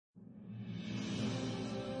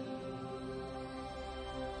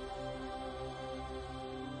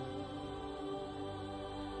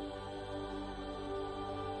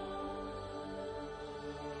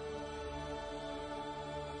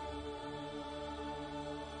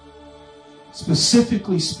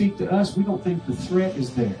specifically speak to us, we don't think the threat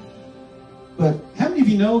is there. But how many of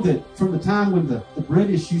you know that from the time when the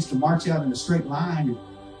British used to march out in a straight line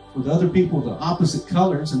with other people of the opposite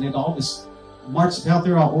colors, and they'd all just march out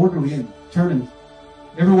there all orderly and turn, and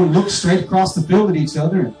everyone looked straight across the field at each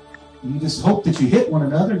other, and you just hope that you hit one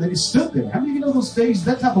another, and they just stood there. How many of you know those days,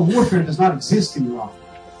 that type of warfare does not exist anymore?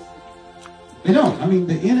 They don't. I mean,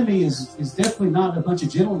 the enemy is definitely not a bunch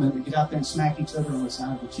of gentlemen that get out there and smack each other on the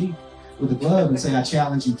side of the cheek with a glove and say, I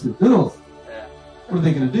challenge you to a duel. What are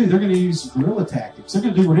they going to do? They're going to use guerrilla tactics. They're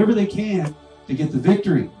going to do whatever they can to get the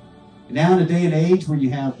victory. And now in a day and age where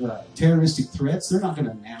you have terroristic threats, they're not going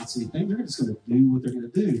to announce anything. They're just going to do what they're going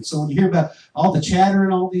to do. And so when you hear about all the chatter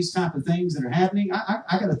and all these type of things that are happening,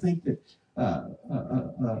 I got to think that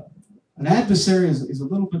an adversary is a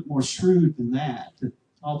little bit more shrewd than that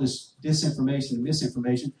all this disinformation and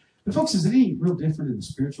misinformation. But folks, is it any real different in the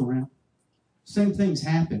spiritual realm? Same things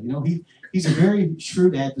happen. You know, he's a very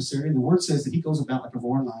shrewd adversary. The word says that he goes about like a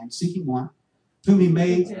roaring lion, seeking one whom he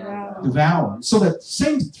may devour. So that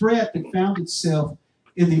same threat that found itself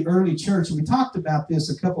in the early church, and we talked about this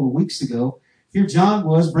a couple of weeks ago. Here John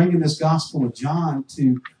was bringing this gospel of John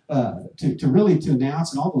to really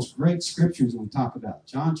announce, and all those great scriptures that we talk about.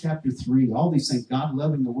 John chapter 3, all these things, God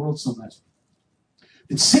loving the world so much.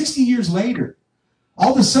 That 60 years later,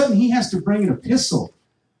 all of a sudden he has to bring an epistle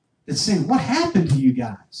that's saying, what happened to you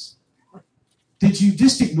guys? Did you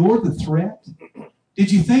just ignore the threat?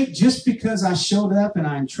 Did you think just because I showed up and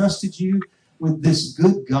I entrusted you with this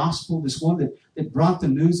good gospel, this one that brought the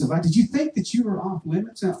news of life, did you think that you were off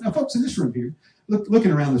limits? Now folks in this room here,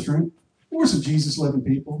 looking around this room, we're some Jesus-loving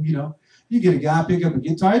people, you know. You get a guy, pick up a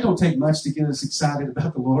guitar. It don't take much to get us excited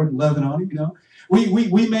about the Lord and loving on him, you know.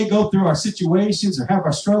 We may go through our situations or have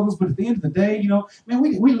our struggles, but at the end of the day, you know, man,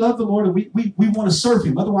 we love the Lord and we want to serve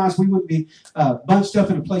Him. Otherwise, we wouldn't be bunched up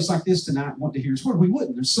in a place like this tonight wanting to hear His word. We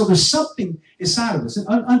wouldn't. So there's something inside of us. And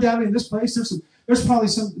undoubtedly in this place, there's probably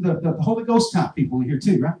some the Holy Ghost type people in here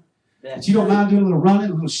too, right? Yeah. That you don't mind doing a little running,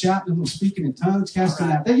 a little shouting, a little speaking in tongues,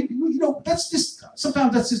 casting out. You know,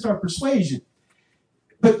 sometimes that's just our persuasion.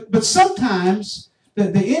 But sometimes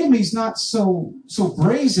the enemy's not so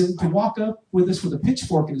brazen to walk up with us with a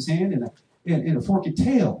pitchfork in his hand and a forked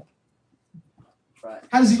tail. Right.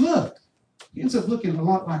 How does he look? He ends up looking a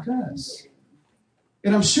lot like us.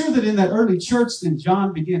 And I'm sure that in that early church, then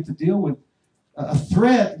John began to deal with a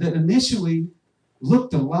threat that initially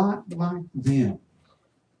looked a lot like them.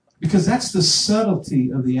 Because that's the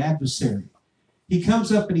subtlety of the adversary. He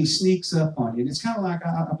comes up and he sneaks up on you. And it's kind of like,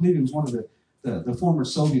 I believe it was one of the former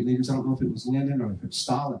Soviet leaders. I don't know if it was Lenin or if it was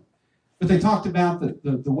Stalin. But they talked about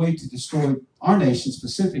the way to destroy our nation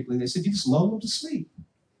specifically. They said, you just lull them to sleep.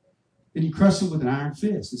 Then you crush them with an iron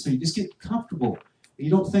fist. And so you just get comfortable. And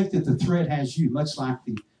you don't think that the threat has you, much like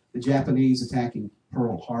the Japanese attacking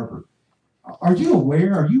Pearl Harbor. Are you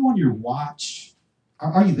aware? Are you on your watch?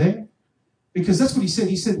 Are you there? Because that's what he said.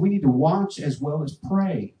 He said we need to watch as well as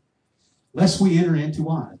pray, lest we enter into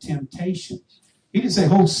what? A temptation. He didn't say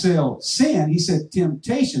wholesale sin. He said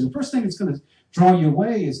temptation. The first thing that's going to draw you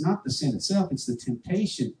away is not the sin itself. It's the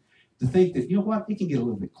temptation to think that, you know what, it can get a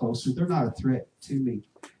little bit closer. They're not a threat to me.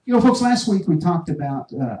 You know, folks, last week we talked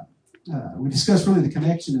about, we discussed really the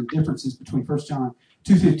connection and differences between 1 John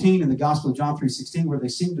 2:15 and the Gospel of John 3:16, where they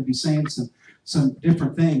seem to be saying some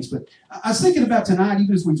different things. But I was thinking about tonight,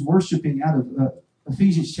 even as we was worshiping out of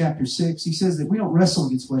Ephesians chapter 6, he says that we don't wrestle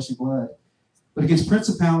against flesh and blood, but against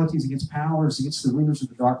principalities, against powers, against the rulers of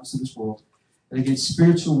the darkness of this world, and against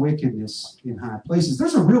spiritual wickedness in high places.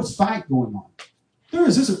 There's a real fight going on.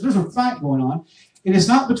 There's a fight going on, and it's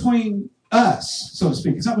not between us, so to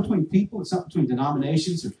speak. It's not between people. It's not between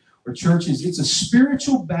denominations or churches. It's a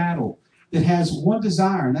spiritual battle that has one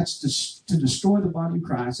desire, and that's to destroy the body of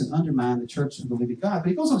Christ and undermine the church of the living God. But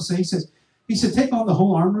he goes on to say, he said, take on the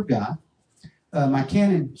whole armor of God. My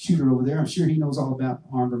cannon shooter over there, I'm sure he knows all about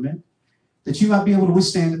armament. That you might be able to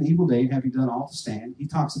withstand in the evil day, and having done all to stand. He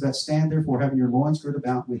talks about stand, therefore, having your loins girded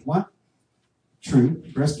about with what?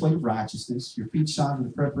 Truth, breastplate of righteousness, your feet shod with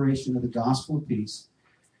the preparation of the gospel of peace,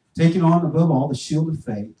 taking on above all the shield of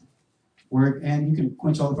faith, and you can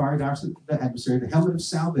quench all the fiery darts of the adversary, the helmet of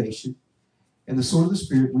salvation, and the sword of the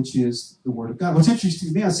Spirit, which is the Word of God. What's interesting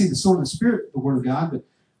to me, I see the sword of the Spirit, the Word of God, but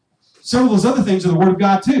several of those other things are the Word of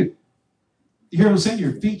God too. You hear what I'm saying?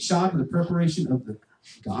 Your feet shod with the preparation of the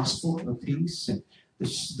gospel of peace, and the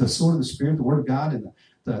sword of the Spirit, the Word of God, and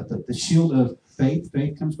the shield of faith.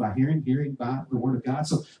 Faith comes by hearing, hearing by the Word of God.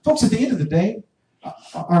 So, folks, at the end of the day,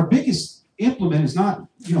 our biggest implement is not,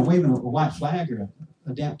 waving a white flag or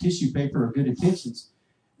a damp tissue paper or good intentions.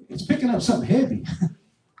 It's picking up something heavy.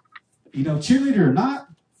 Cheerleader or not,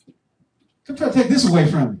 Don't try to take this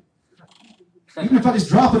away from me. Even if I just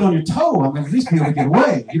drop it on your toe, I'm going to at least be able to get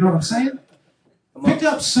away. You know what I'm saying? Pick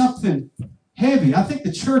up something heavy. I think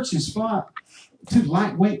the church is far too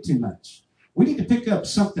lightweight too much. We need to pick up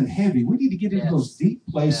something heavy. We need to get into those deep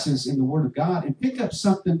places in the Word of God and pick up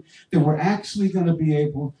something that we're actually going to be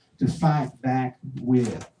able to fight back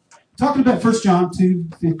with. Talking about 1 John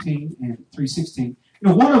 2:15 and 3:16.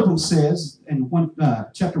 One of them says in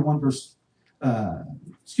chapter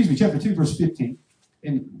 2, verse 15.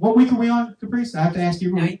 And what week are we on, Caprice? I have to ask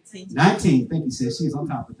you. 19. 19. Thank you, sis. She's on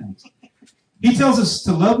top of things. He tells us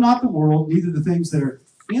to love not the world, neither the things that are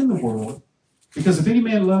in the world. Because if any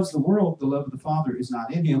man loves the world, the love of the Father is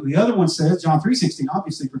not in him. The other one says, John 3:16,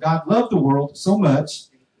 obviously, for God loved the world so much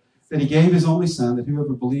that he gave his only Son, that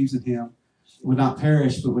whoever believes in him would not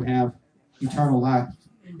perish, but would have eternal life.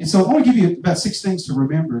 And so I want to give you about 6 things to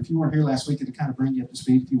remember. If you weren't here last week, to kind of bring you up to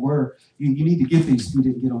speed. If you were, you need to get these if you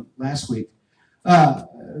didn't get on last week. A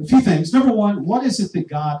few things. Number one, what is it that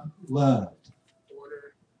God loved?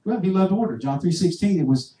 Order. Well, he loved order. John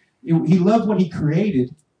 3:16, he loved what he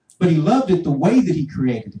created, but he loved it the way that he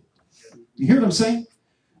created it. You hear what I'm saying?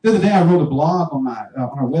 The other day I wrote a blog on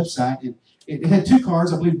our website, and it had 2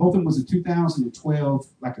 cars. I believe both of them was a 2012,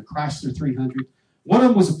 like a Chrysler 300. One of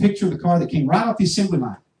them was a picture of the car that came right off the assembly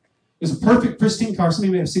line. It was a perfect, pristine car. Some of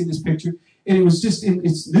you may have seen this picture. And it was just in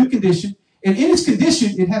its new condition. And in its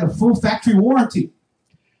condition, it had a full factory warranty.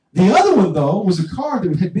 The other one, though, was a car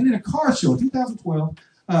that had been in a car show, 2012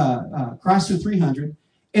 Chrysler 300,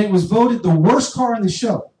 and it was voted the worst car in the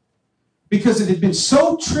show because it had been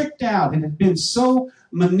so tricked out and had been so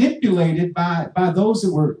manipulated by those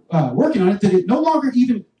that were working on it that it no longer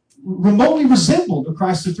even remotely resembled a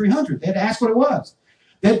Chrysler 300. They had to ask what it was.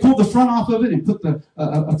 They had pulled the front off of it and put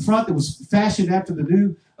a front that was fashioned after the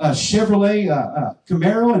new Chevrolet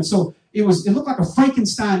Camaro, and so it looked like a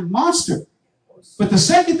Frankenstein monster. But the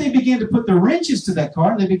second they began to put the wrenches to that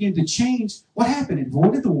car and they began to change, what happened? It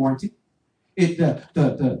voided the warranty.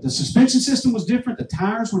 The suspension system was different. The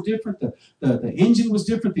tires were different. The engine was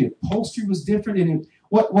different. The upholstery was different. And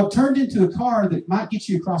what turned into a car that might get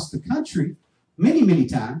you across the country many, many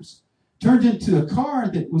times turned into a car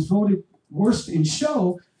that was voted worst in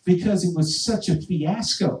show because it was such a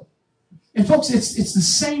fiasco. And folks, it's the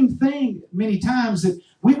same thing many times that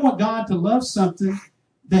we want God to love something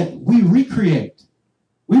that we recreate.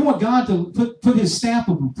 We want God to put his stamp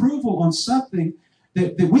of approval on something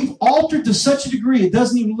that we've altered to such a degree it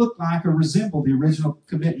doesn't even look like or resemble the original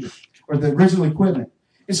commitment or the original equipment.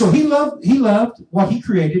 And so he loved what he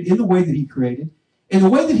created in the way that he created. And the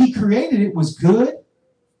way that he created it was good,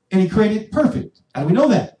 and he created it perfect. How do we know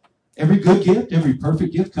that? Every good gift, every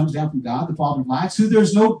perfect gift comes down from God, the Father of lights, who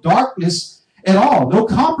there's no darkness at all, no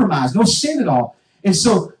compromise, no sin at all. And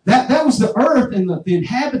so that was the earth and the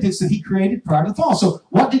inhabitants that he created prior to the fall. So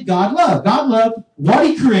what did God love? God loved what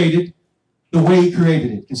he created the way he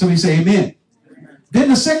created it. Can somebody say amen? Amen. Then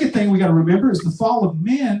the second thing we got to remember is the fall of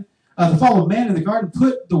man in the garden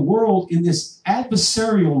put the world in this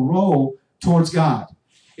adversarial role towards God.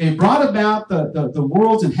 It brought about the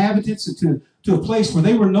world's inhabitants to a place where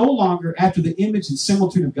they were no longer after the image and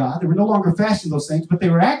similitude of God. They were no longer fashioning those things, but they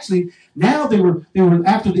were actually, now they were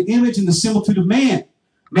after the image and the similitude of man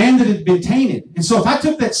that had been tainted. And so if I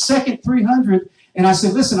took that second 300 and I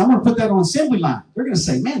said, listen, I'm going to put that on assembly line, they're going to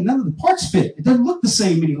say, man, none of the parts fit. It doesn't look the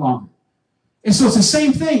same any longer. And so it's the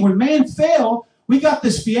same thing. When man fell, we got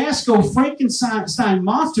this fiasco Frankenstein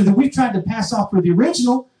monster that we tried to pass off for the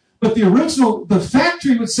original, but the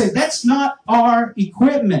factory would say, that's not our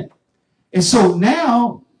equipment. And so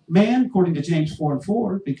now, man, according to James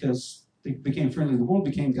 4:4, because they became friendly to the world,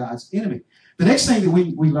 became God's enemy. The next thing that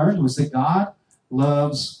we learned was that God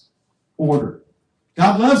loves order.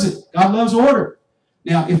 God loves it. God loves order.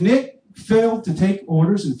 Now, if Nick failed to take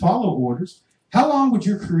orders and follow orders, how long would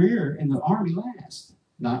your career in the Army last?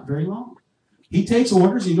 Not very long. He takes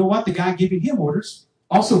orders. You know what? The guy giving him orders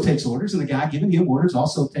also takes orders, and the guy giving him orders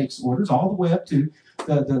also takes orders, all the way up to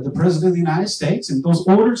the President of the United States. And those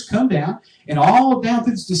orders come down, and all down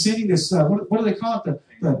through this descending, this, what do they call it?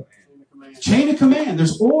 The chain of command.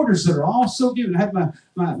 There's orders that are also given. I have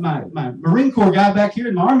my Marine Corps guy back here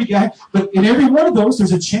and my Army guy, but in every one of those,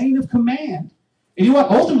 there's a chain of command. And you know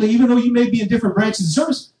what? Ultimately, even though you may be in different branches of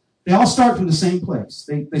service, they all start from the same place.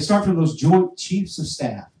 They start from those joint chiefs of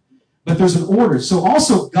staff. But there's an order. So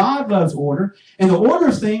also, God loves order. And the order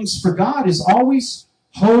of things for God is always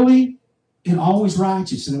holy and always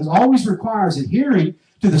righteous. And it always requires adhering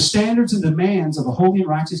to the standards and demands of a holy and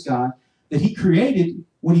righteous God that he created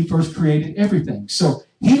when he first created everything. So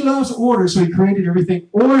he loves order, so he created everything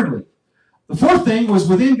orderly. The fourth thing was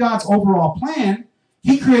within God's overall plan,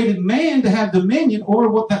 He created man to have dominion, or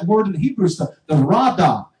what that word in the Hebrew is, the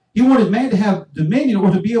radah. He wanted man to have dominion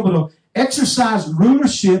or to be able to exercise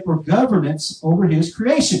rulership or governance over his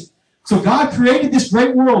creation. So God created this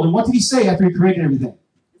great world, and what did he say after he created everything?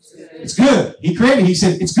 It's good. He created, he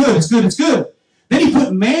said, it's good, it's good, it's good. Then he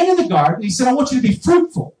put man in the garden. He said, I want you to be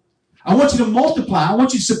fruitful. I want you to multiply. I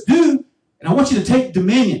want you to subdue, and I want you to take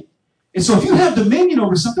dominion. And so if you have dominion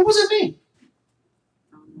over something, what does it mean?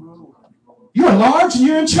 You're large and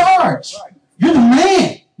you're in charge. You're the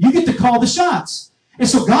man. You get to call the shots. And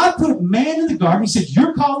so God put man in the garden. He said,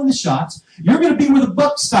 you're calling the shots. You're going to be where the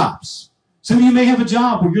buck stops. Some of you may have a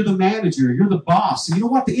job where you're the manager, you're the boss. And you know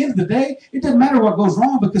what? At the end of the day, it doesn't matter what goes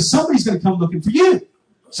wrong because somebody's going to come looking for you.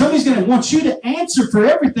 Somebody's going to want you to answer for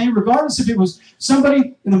everything, regardless if it was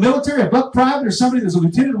somebody in the military, a buck private, or somebody that's a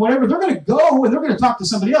lieutenant or whatever. They're going to go and they're going to talk to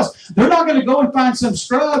somebody else. They're not going to go and find some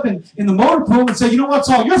scrub in the motor pool and say, you know what, it's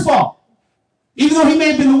all your fault. Even though he may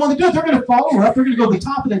have been the one to do it, they're going to follow up. They're going to go to the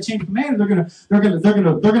top of that chain of command, and they're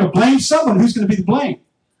going to blame someone. Who's going to be the blame?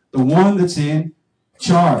 The one that's in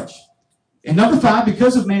charge. And number 5,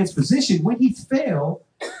 because of man's position, when he fell,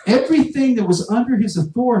 everything that was under his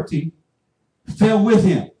authority fell with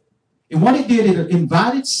him. And what it did, it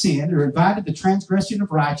invited sin, or invited the transgression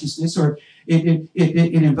of righteousness, or it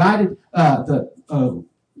invited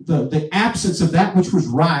the absence of that which was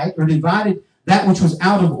right, or it invited that which was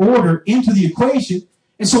out of order into the equation.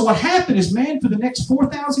 And so what happened is man for the next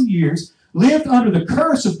 4,000 years lived under the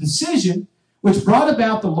curse of decision, which brought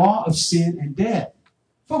about the law of sin and death.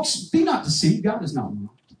 Folks, be not deceived. God is not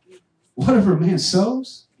mocked. Whatever a man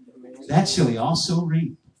sows, that shall he also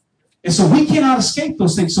reap. And so we cannot escape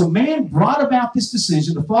those things. So man brought about this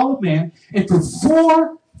decision, the fall of man, and for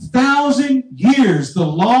 4,000 years the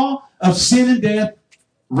law of sin and death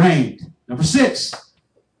reigned. Number 6.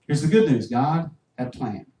 Here's the good news. God had a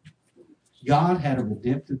plan. God had a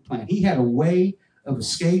redemptive plan. He had a way of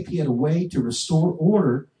escape. He had a way to restore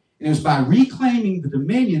order. And it was by reclaiming the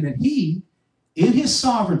dominion that he, in his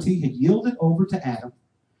sovereignty, had yielded over to Adam.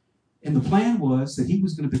 And the plan was that he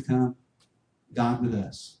was going to become God with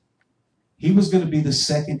us. He was going to be the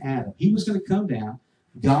second Adam. He was going to come down,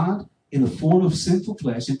 God in the form of sinful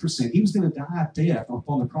flesh and for sin. He was going to die a death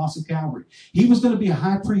upon the cross of Calvary. He was going to be a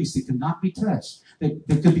high priest that could not be touched, that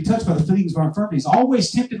could be touched by the feelings of our infirmities,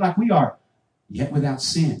 always tempted like we are, yet without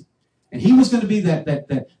sin. And he was going to be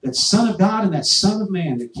that Son of God and that Son of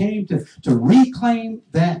Man that came to reclaim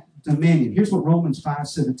that dominion. Here's what Romans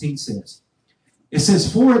 5:17 says. It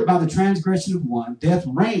says, for it by the transgression of one, death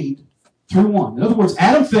reigned through one. In other words,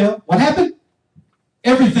 Adam fell. What happened?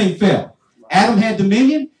 Everything fell. Adam had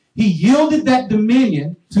dominion. He yielded that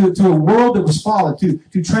dominion to a world that was fallen,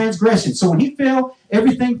 to transgression. So when he fell,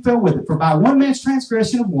 everything fell with it. For by one man's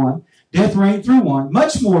transgression of one, death reigned through one.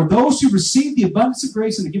 Much more, those who receive the abundance of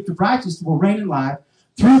grace and the gift of righteousness will reign in life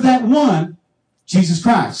through that one, Jesus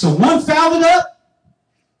Christ. So one fouled it up,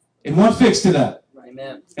 and one fixed it up.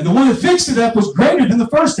 Amen. And the one that fixed it up was greater than the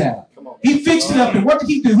first Adam. He fixed it up, and what did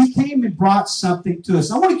he do? He came and brought something to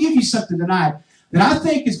us. I want to give you something tonight that I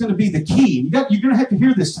think is going to be the key. You're going to have to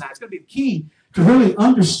hear this tonight. It's going to be the key to really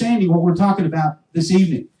understanding what we're talking about this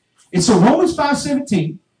evening. And so Romans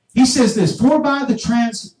 5:17, he says this, for by the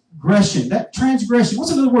transgression, that transgression,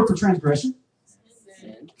 what's another word for transgression?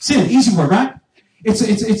 Sin, easy word, right? It's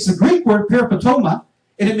the Greek word peripatoma,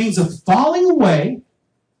 and it means a falling away,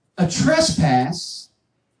 a trespass.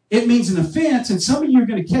 It means an offense, and some of you are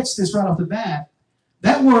going to catch this right off the bat.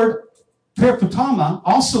 That word, peripatoma,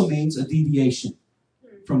 also means a deviation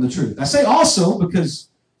from the truth. I say also because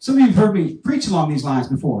some of you have heard me preach along these lines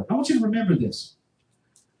before. I want you to remember this.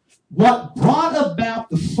 What brought about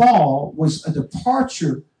the fall was a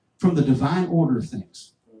departure from the divine order of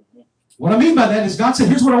things. What I mean by that is God said,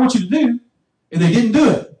 here's what I want you to do, and they didn't do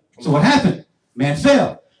it. So what happened? Man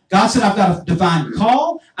fell. God said, I've got a divine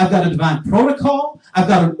call. I've got a divine protocol. I've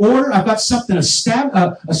got an order. I've got something, a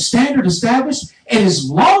standard established. And as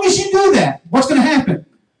long as you do that, what's going to happen?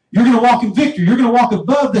 You're going to walk in victory. You're going to walk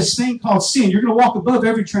above this thing called sin. You're going to walk above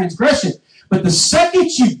every transgression. But the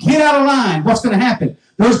second you get out of line, what's going to happen?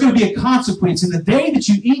 There's going to be a consequence. And the day that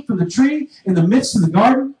you eat from the tree in the midst of the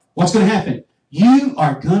garden, what's going to happen? You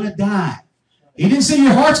are going to die. He didn't say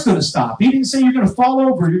your heart's going to stop. He didn't say you're going to fall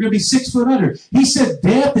over. You're going to be 6 foot under. He said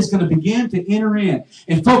death is going to begin to enter in.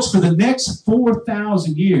 And folks, for the next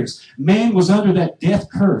 4,000 years, man was under that death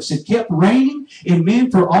curse. It kept reigning in men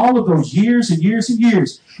for all of those years and years and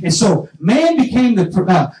years. And so man became the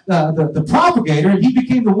propagator, and he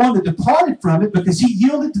became the one that departed from it because he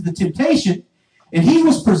yielded to the temptation. And he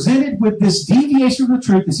was presented with this deviation from the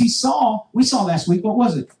truth as we saw last week. What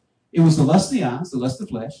was it? It was the lust of the eyes, the lust of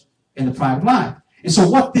the flesh, and the pride of life. And so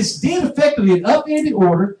what this did effectively, it upended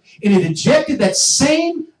order, and it injected that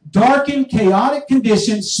same darkened, chaotic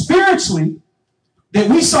condition spiritually that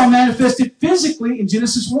we saw manifested physically in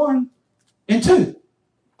Genesis 1 and 2.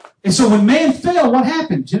 And so when man fell, what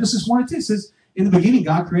happened? Genesis 1 and 2 says, in the beginning,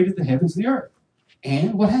 God created the heavens and the earth.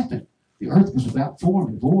 And what happened? The earth was without form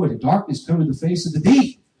and void, and darkness covered the face of the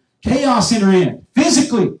deep. Chaos entered in,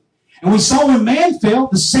 physically. And we saw when man fell,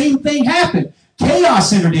 the same thing happened.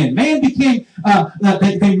 Chaos entered in. Man became,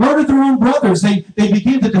 they murdered their own brothers. They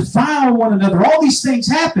began to defile one another. All these things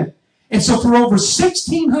happened. And so for over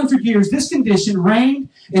 1,600 years, this condition reigned.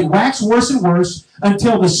 It waxed worse and worse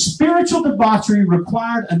until the spiritual debauchery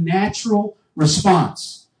required a natural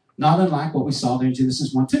response. Not unlike what we saw there in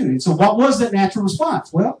Genesis 1-2. And so what was that natural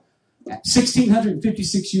response? Well,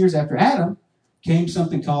 1,656 years after Adam came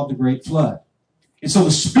something called the Great Flood. And so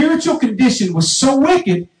the spiritual condition was so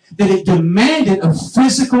wicked that it demanded a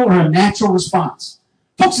physical or a natural response.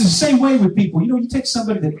 Folks, it's the same way with people. You know, you take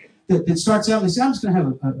somebody that starts out and they say, I'm just going to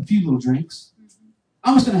have a few little drinks.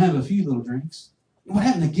 I'm just going to have a few little drinks. And what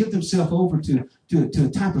happened? They give themselves over to a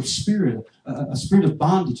type of spirit, a spirit of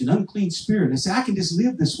bondage, an unclean spirit. They say, I can just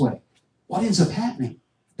live this way. What ends up happening?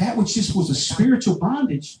 That which just was a spiritual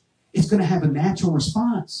bondage is going to have a natural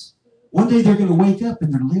response. One day they're going to wake up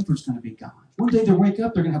and their liver's going to be gone. One day they'll wake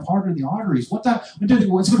up, they're going to have hardening in the arteries. One day they're going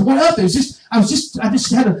to go, what up? I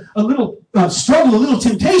just had a little struggle, a little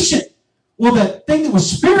temptation. Well, that thing that was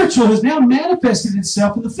spiritual has now manifested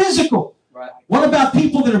itself in the physical. Right. What about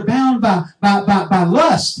people that are bound by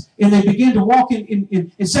lust and they begin to walk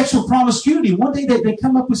in sexual promiscuity? One day they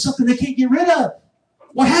come up with something they can't get rid of.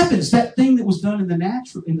 What happens? That thing that was done in the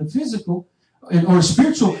natural, in the physical, or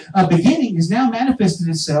spiritual beginning has now manifested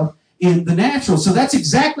itself in the natural. So that's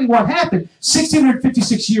exactly what happened.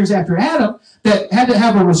 1,656 years after Adam, that had to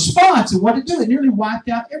have a response. And what did it do? It nearly wiped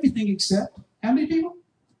out everything except how many people?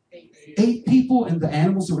 8 people and the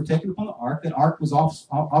animals that were taken upon the ark. That ark was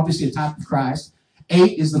obviously a type of Christ.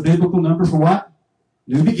 8 is the biblical number for what?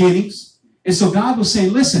 New beginnings. And so God was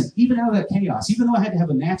saying, listen, even out of that chaos, even though I had to have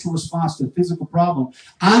a natural response to a physical problem,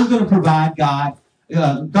 I'm going to provide God is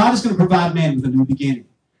going to provide man with a new beginning.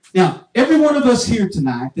 Now, every one of us here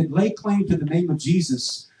tonight that lay claim to the name of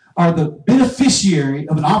Jesus are the beneficiary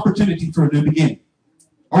of an opportunity for a new beginning.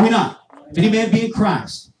 Are we not? If any man be in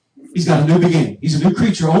Christ, he's got a new beginning. He's a new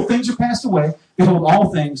creature. Old things are passed away. Behold,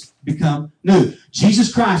 all things become new.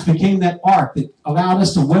 Jesus Christ became that ark that allowed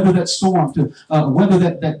us to weather that storm, to weather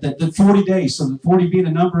that 40 days, so the 40 being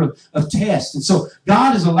a number of tests. And so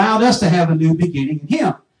God has allowed us to have a new beginning in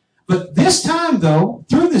Him. But this time, though,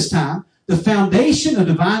 through this time, the foundation of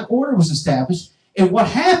divine order was established. And what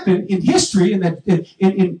happened in history,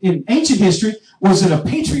 in ancient history, was that a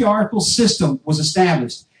patriarchal system was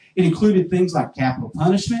established. It included things like capital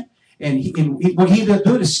punishment. And what he ended up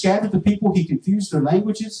doing is scatter the people. He confused their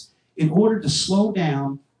languages in order to slow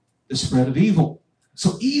down the spread of evil.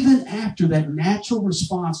 So even after that natural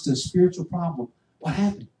response to a spiritual problem, what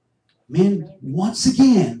happened? Men, once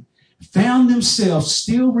again, found themselves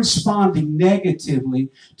still responding negatively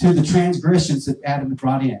to the transgressions that Adam had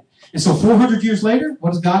brought in. And so 400 years later,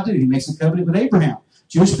 what does God do? He makes a covenant with Abraham.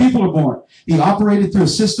 Jewish people are born. He operated through a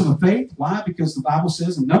system of faith. Why? Because the Bible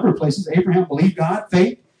says in a number of places, Abraham believed God,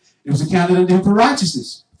 faith. It was accounted unto him for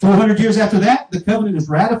righteousness. 400 years after that, the covenant is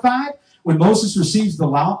ratified when Moses receives the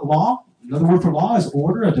law. Another word for law is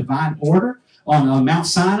order, a divine order on Mount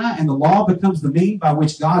Sinai, and the law becomes the means by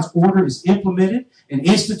which God's order is implemented and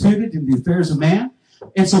instituted in the affairs of man.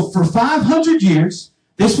 And so for 500 years,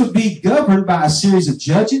 this would be governed by a series of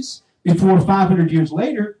judges. Before 500 years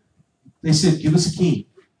later, they said, give us a king.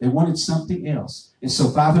 They wanted something else. And so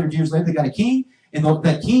 500 years later, they got a king. And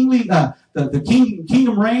that kingly,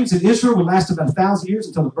 kingdom reigns in Israel would last about 1,000 years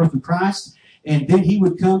until the birth of Christ. And then he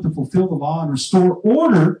would come to fulfill the law and restore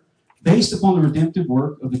order based upon the redemptive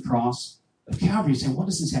work of the cross of Calvary. You say, what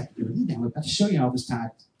does this have to do with anything? I'm about to show you all this tied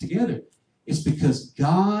together. It's because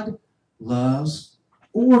God loves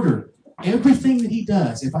order. Everything that he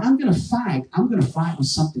does, if I'm going to fight, I'm going to fight with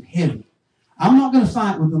something heavy. I'm not going to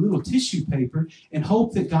fight with a little tissue paper and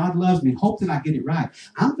hope that God loves me and hope that I get it right.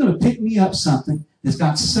 I'm going to pick me up something that's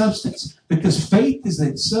got substance, because faith is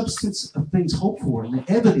the substance of things hoped for and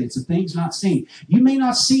the evidence of things not seen. You may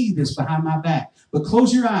not see this behind my back, but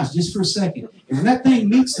close your eyes just for a second. And when that thing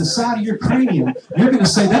meets the side of your cranium, you're going to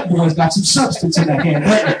say, that boy's got some substance in that hand.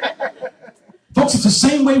 Folks, it's the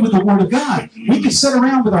same way with the Word of God. We can sit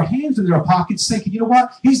around with our hands in our pockets thinking, you know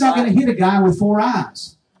what? He's not going to hit a guy with 4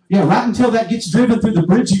 eyes. Yeah, right until that gets driven through the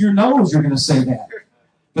bridge of your nose, you're going to say that.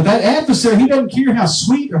 But that adversary, he doesn't care how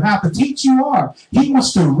sweet or how petite you are. He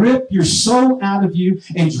wants to rip your soul out of you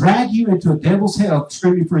and drag you into a devil's hell,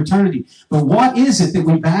 screaming for eternity. But what is it that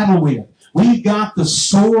we battle with? We've got the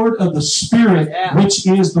sword of the Spirit, which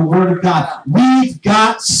is the Word of God. We've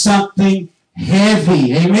got something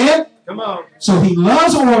heavy. Amen? Come on. So he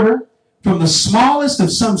loves order, from the smallest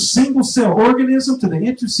of some single-cell organism to the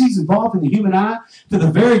intricacies involved in the human eye, to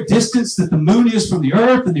the very distance that the moon is from the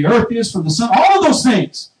earth and the earth is from the sun. All of those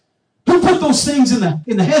things. Who put those things in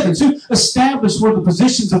the heavens? Who established where the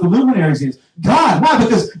positions of the luminaries is? God. Why?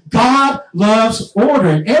 Because God loves order.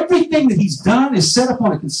 And everything that he's done is set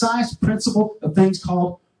upon a concise principle of things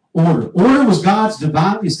called order. Order was God's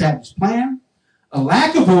divinely established plan. A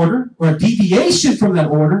lack of order or a deviation from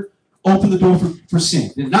that order opened the door for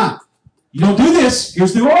sin. Did not. You don't do this.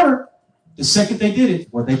 Here's the order. The second they did it,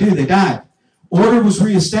 what they do? They died. Order was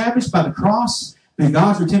reestablished by the cross, by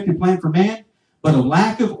God's redemptive plan for man. But a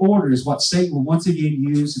lack of order is what Satan will once again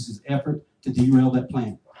use as his effort to derail that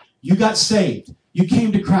plan. You got saved. You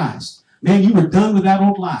came to Christ. Man, you were done with that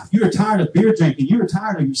old life. You were tired of beer drinking. You were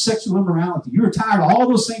tired of your sexual immorality. You were tired of all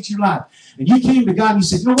those things in your life. And you came to God and you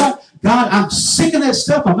said, you know what? God, I'm sick of that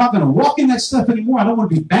stuff. I'm not going to walk in that stuff anymore. I don't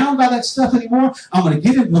want to be bound by that stuff anymore. I'm going to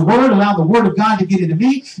get into the Word, allow the Word of God to get into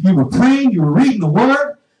me. You were praying. You were reading the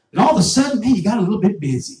Word. And all of a sudden, man, you got a little bit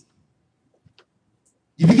busy.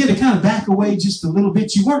 You begin to kind of back away just a little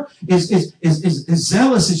bit. You weren't as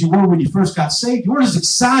zealous as you were when you first got saved. You weren't as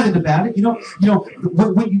excited about it.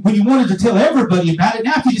 When you wanted to tell everybody about it.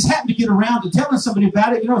 Now, if you just happen to get around to telling somebody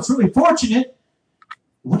about it, it's really fortunate.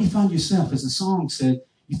 What do you find yourself? As the song said,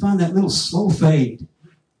 you find that little slow fade.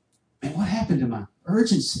 Man, what happened to my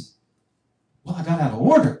urgency? Well, I got out of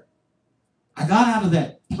order. I got out of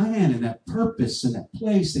that plan and that purpose and that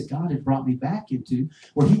place that God had brought me back into,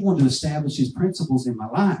 where he wanted to establish his principles in my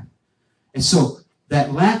life. And so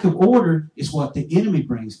that lack of order is what the enemy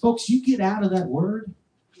brings. Folks, you get out of that word,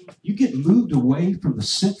 you get moved away from the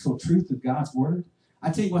central truth of God's word.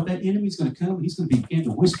 I tell you what, that enemy's going to come and he's going to begin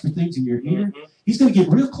to whisper things in your ear. He's going to get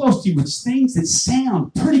real close to you with things that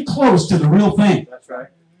sound pretty close to the real thing. That's right.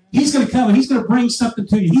 He's going to come and he's going to bring something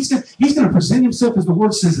to you. He's going to present himself, as the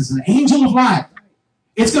word says, as an angel of light.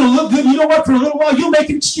 It's going to look good. You know what? For a little while, you'll make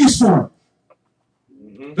an excuse for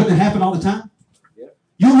him. Doesn't it happen all the time? Yeah.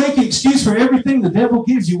 You'll make an excuse for everything the devil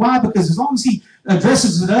gives you. Why? Because as long as he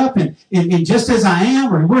dresses it up and just as I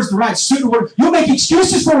am, or he wears the right suit, or you'll make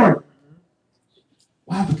excuses for it.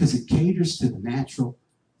 Why? Because it caters to the natural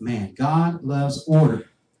man. God loves order.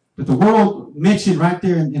 But the world mentioned right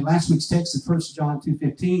there in last week's text in 1 John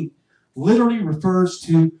 2:15 literally refers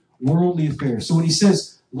to worldly affairs. So when he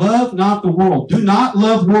says, love not the world, do not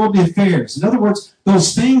love worldly affairs. In other words,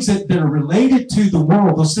 those things that are related to the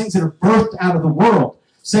world, those things that are birthed out of the world.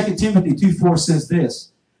 2 Timothy 2:4 says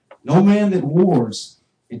this, no man that wars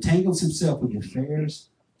entangles himself with the affairs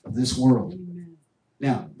of this world. Amen.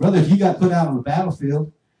 Now, brother, if you got put out on the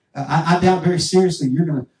battlefield, I doubt very seriously you're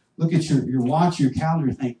going to look at your watch, your calendar,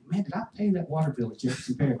 and think, man, did I pay that water bill at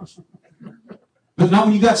Jefferson Parish? But not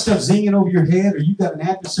when you got stuff zinging over your head, or you got an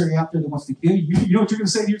adversary out there that wants to kill you. You know what you're going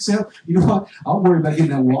to say to yourself? You know what? I'll worry about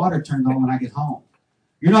getting that water turned on when I get home.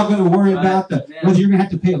 You're not going to worry about whether you're going to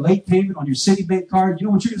have to pay a late payment on your Citibank card. You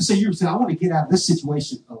know what you're going to say? You're going to say, I want to get out of this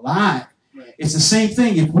situation alive. Right. It's the same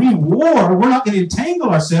thing. If we war, we're not going to entangle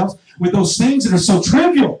ourselves with those things that are so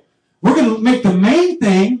trivial. We're going to make the main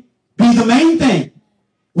thing be the main thing.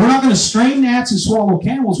 We're not going to strain gnats and swallow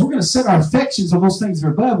camels. We're going to set our affections on those things that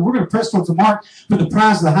are above. We're going to press towards the mark for the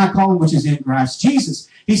prize of the high calling which is in Christ Jesus.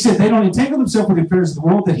 He said they don't entangle themselves with the affairs of the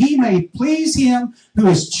world, that he may please him who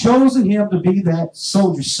has chosen him to be that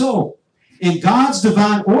soldier's soul. In God's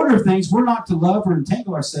divine order of things, we're not to love or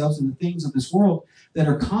entangle ourselves in the things of this world that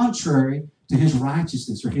are contrary to his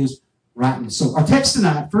righteousness or his rightness. So our text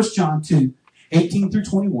tonight, 1 John 2:18 through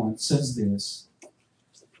 21, says this.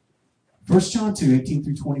 1 John 2:18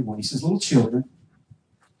 through 21. He says, little children,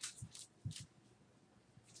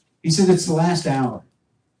 he said it's the last hour.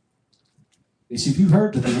 He said, you've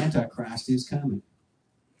heard that the Antichrist is coming.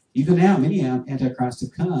 Even now, many Antichrists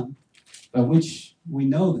have come, by which we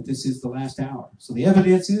know that this is the last hour. So the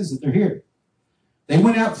evidence is that they're here. They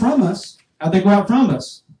went out from us. How'd they go out from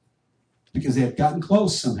us? Because they had gotten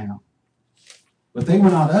close somehow. But they were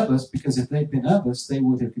not of us, because if they'd been of us, they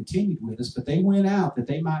would have continued with us. But they went out that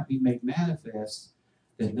they might be made manifest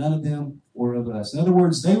that none of them were of us. In other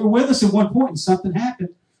words, they were with us at one point and something happened.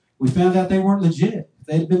 We found out they weren't legit. If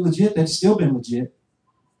they'd been legit, they'd still been legit.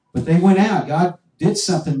 But they went out. God did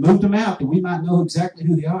something, moved them out, that we might know exactly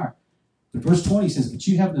who they are. But verse 20 says, but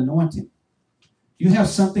you have an anointing. You have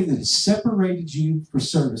something that has separated you for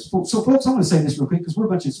service. So, folks, I'm going to say this real quick because we're a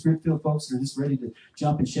bunch of spirit-filled folks that are just ready to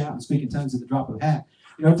jump and shout and speak in tongues at the drop of a hat.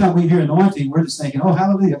 You know, every time we hear anointing, we're just thinking, oh,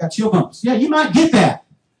 hallelujah, I got chill bumps. Yeah, you might get that.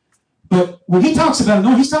 But when he talks about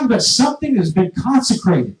anointing, he's talking about something that has been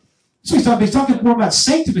consecrated. So he's talking more about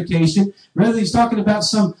sanctification rather than he's talking about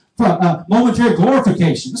some momentary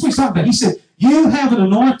glorification. That's what he's talking about. He said, you have an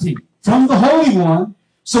anointing from the Holy One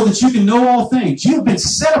so that you can know all things. You have been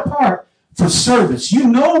set apart for service. You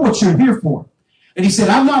know what you're here for. And he said,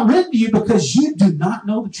 I've not written to you because you do not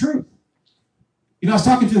know the truth. You know, I was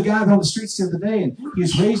talking to a guy on the streets the other day, and he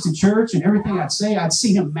was raised in church, and everything I'd say, I'd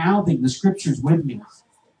see him mouthing the scriptures with me.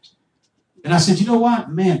 And I said, you know what?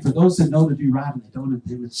 Man, for those that know to do right and they don't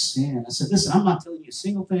understand. I said, listen, I'm not telling you a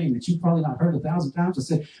single thing that you've probably not heard 1,000 times. I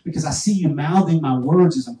said, because I see you mouthing my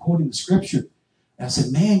words as I'm quoting the scripture. And I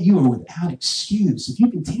said, man, you are without excuse. If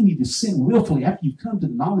you continue to sin willfully after you've come to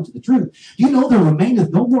the knowledge of the truth, do you know there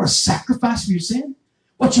remaineth no more sacrifice for your sin?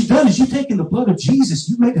 What you've done is you've taken the blood of Jesus,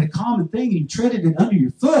 you've made it a common thing, and you've treaded it under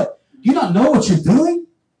your foot. Do you not know what you're doing?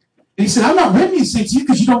 And he said, I'm not writing these things to you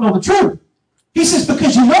because you don't know the truth. He says,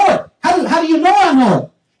 because you know it. How do you know I know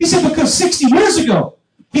it? He said, because 60 years ago,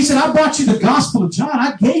 he said, I brought you the gospel of John.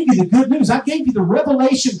 I gave you the good news. I gave you the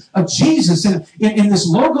revelation of Jesus in this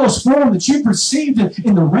logos form that you perceived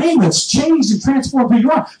in the rain that's changed and transformed who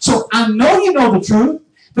you are. So I know you know the truth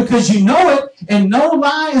because you know it, and no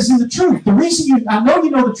lie is in the truth. The reason I know you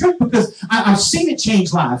know the truth because I've seen it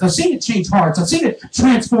change lives. I've seen it change hearts. I've seen it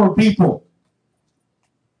transform people.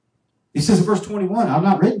 He says in verse 21, I'm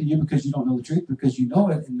not written to you because you don't know the truth, because you know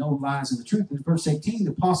it and no lies in the truth. In verse 18,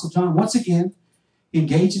 the Apostle John, once again,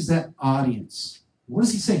 engages that audience. What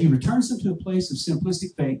does he say? He returns them to a place of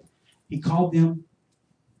simplistic faith. He called them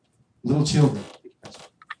little children.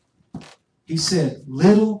 He said,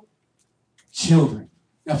 little children.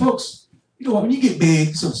 Now, folks, you know what? When you get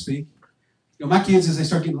big, so to speak, you know, my kids, as they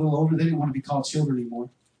start getting a little older, they didn't want to be called children anymore.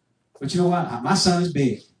 But you know what? My son is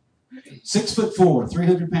big. 6'4",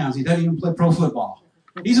 300 pounds. He doesn't even play pro football.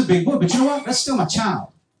 He's a big boy, but you know what? That's still my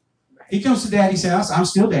child. He comes to daddy's house. I'm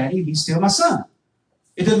still daddy. He's still my son.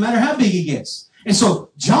 It doesn't matter how big he gets. And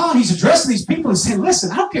so John, he's addressing these people and saying,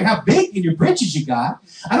 listen, I don't care how big in your britches you got.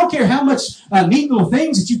 I don't care how much neat little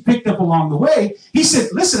things that you picked up along the way. He said,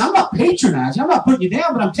 listen, I'm not patronizing. I'm not putting you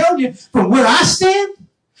down, but I'm telling you from where I stand,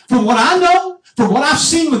 from what I know, from what I've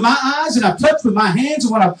seen with my eyes and I've touched with my hands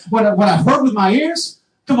and what I've heard with my ears.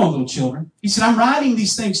 Come on, little children. He said, I'm writing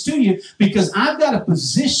these things to you because I've got a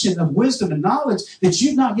position of wisdom and knowledge that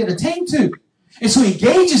you've not yet attained to. And so he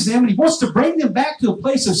engages them and he wants to bring them back to a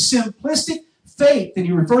place of simplistic faith. And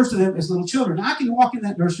he refers to them as little children. Now, I can walk in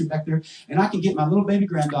that nursery back there and I can get my little baby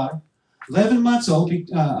granddaughter, 11 months old,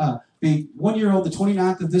 be 1 year old the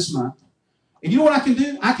 29th of this month. And you know what I can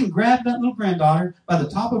do? I can grab that little granddaughter by the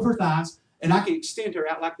top of her thighs and I can extend her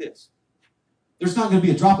out like this. There's not going to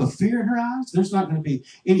be a drop of fear in her eyes. There's not going to be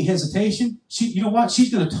any hesitation. You know what?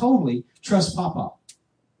 She's going to totally trust Papa.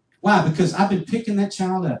 Why? Because I've been picking that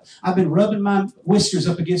child up. I've been rubbing my whiskers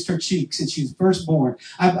up against her cheeks since she was first born.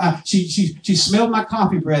 She smelled my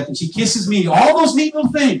coffee breath and she kisses me. All those neat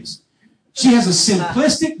little things. She has a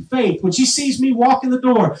simplistic faith. When she sees me walk in the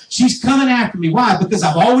door, she's coming after me. Why? Because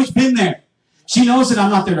I've always been there. She knows that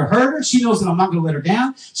I'm not there to hurt her. She knows that I'm not going to let her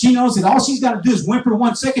down. She knows that all she's got to do is whimper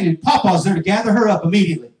 1 second and Papa's there to gather her up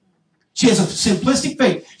immediately. She has a simplistic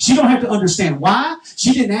faith. She don't have to understand why.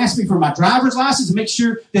 She didn't ask me for my driver's license to make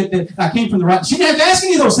sure that I came from the right. She didn't have to ask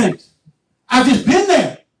any of those things. I've just been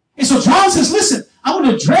there. And so John says, listen, I'm going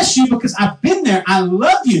to address you because I've been there. I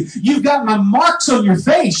love you. You've got my marks on your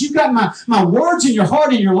face. You've got my words in your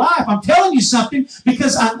heart and your life. I'm telling you something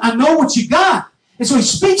because I know what you got. And so he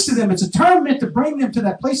speaks to them. It's a term meant to bring them to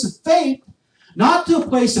that place of faith, not to a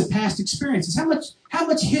place of past experiences. How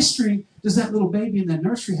much history does that little baby in that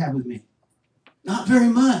nursery have with me? Not very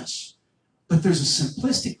much. But there's a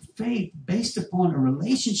simplistic faith based upon a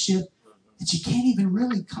relationship that you can't even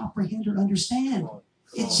really comprehend or understand.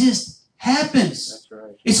 It just happens. That's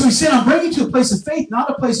right. And so he said, I'm bringing you to a place of faith,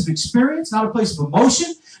 not a place of experience, not a place of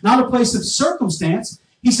emotion, not a place of circumstance.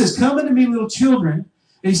 He says, come unto me, little children.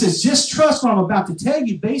 And he says, just trust what I'm about to tell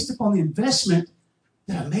you based upon the investment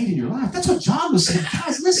that I've made in your life. That's what John was saying.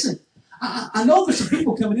 Guys, listen. I know there's some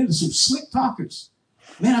people coming in, some slick talkers.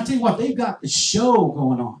 Man, I tell you what, they've got the show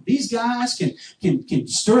going on. These guys can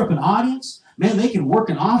stir up an audience. Man, they can work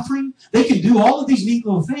an offering. They can do all of these neat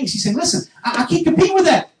little things. He's saying, listen, I can't compete with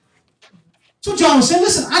that. That's what John was saying.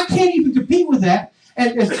 Listen, I can't even compete with that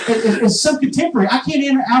as some contemporary. I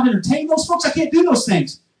can't out-entertain those folks. I can't do those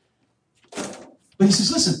things. But he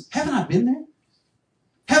says, listen, haven't I been there?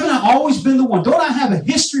 Haven't I always been the one? Don't I have a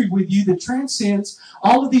history with you that transcends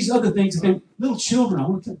all of these other things? And little children, I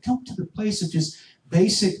want to come to the place of just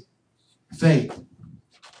basic faith.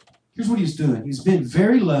 Here's what he's doing. He's been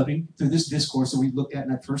very loving through this discourse that we looked at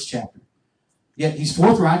in that first chapter. Yet he's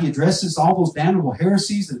forthright. He addresses all those damnable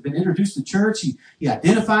heresies that have been introduced to the church. He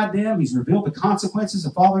identified them. He's revealed the consequences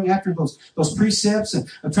of following after those precepts and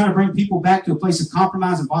of trying to bring people back to a place of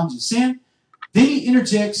compromise and bondage of sin. Then he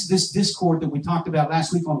interjects this discord that we talked about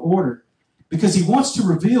last week on order, because he wants to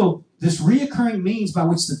reveal this reoccurring means by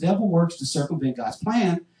which the devil works to circumvent God's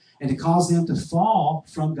plan and to cause them to fall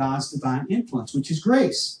from God's divine influence, which is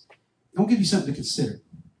grace. I'll give you something to consider.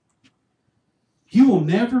 You will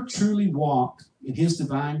never truly walk in his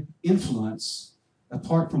divine influence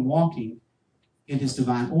apart from walking in his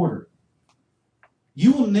divine order.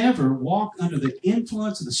 You will never walk under the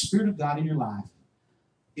influence of the Spirit of God in your life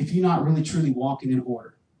if you're not really truly walking in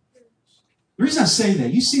order. The reason I say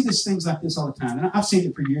that, you see these things like this all the time, and I've seen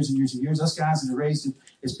it for years and years and years. Us guys that are raised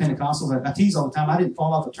as Pentecostals, I tease all the time. I didn't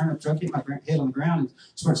fall off a turnip truck, hit my head on the ground, and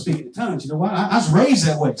start speaking in tongues. You know what? I was raised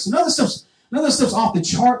that way. So none of this stuff's off the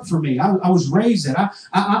chart for me. I was raised that.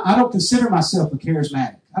 I don't consider myself a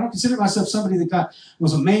charismatic. I don't consider myself somebody that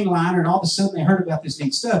was a mainliner, and all of a sudden they heard about this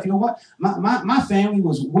neat stuff. You know what? My family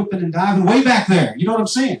was whipping and diving way back there. You know what I'm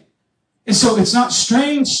saying? And so it's not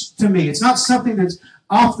strange to me. It's not something that's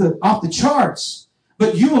off the charts.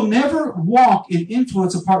 But you will never walk in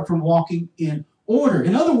influence apart from walking in order.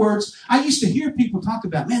 In other words, I used to hear people talk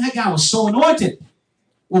about, man, that guy was so anointed.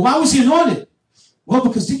 Well, why was he anointed? Well,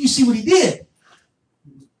 because did you see what he did?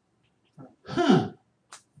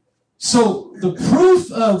 So the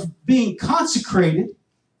proof of being consecrated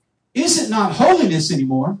isn't not holiness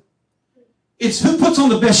anymore. It's who puts on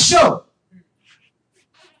the best show.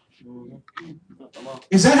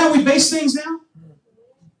 Is that how we base things now?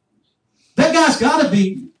 That guy's got to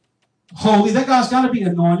be holy. That guy's got to be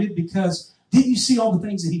anointed because didn't you see all the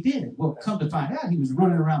things that he did? Well, come to find out, he was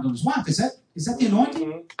running around with his wife. Is that the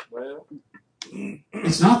anointing? Well,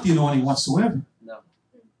 it's not the anointing whatsoever. no.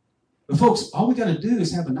 But folks, all we got to do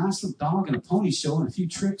is have a nice little dog and a pony show and a few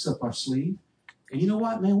tricks up our sleeve. And you know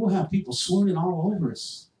what, man? We'll have people swooning all over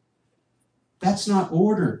us. That's not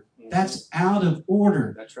order. That's out of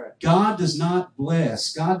order. That's right. God does not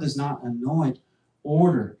bless. God does not anoint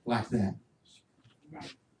order like that.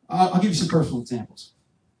 I'll give you some personal examples.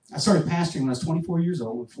 I started pastoring when I was 24 years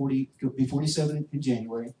old. I'll be 47 in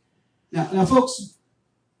January. Now, folks,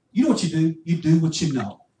 you know what you do? You do what you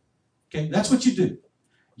know. Okay, that's what you do.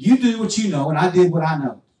 You do what you know, and I did what I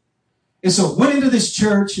know. And so went into this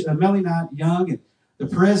church, Melanie and I, young, and the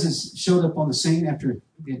Perez's showed up on the scene after a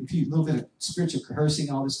little bit of spiritual coercing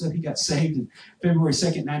and all this stuff. He got saved in February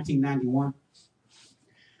 2nd, 1991.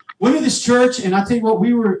 Went to this church, and I tell you what,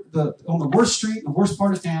 we were on the worst street, the worst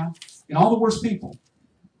part of town, and all the worst people,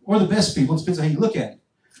 or the best people, it depends on how you look at it.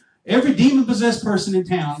 Every demon-possessed person in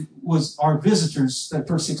town was our visitors that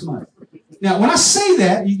first 6 months. Now, when I say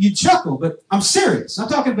that, you chuckle, but I'm serious. I'm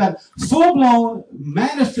talking about full-blown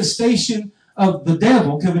manifestation of the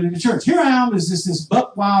devil coming into church. Here I am as this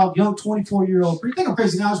buck-wild, young 24-year-old. You think I'm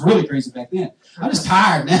crazy now? I was really crazy back then. I'm just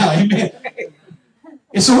tired now, amen.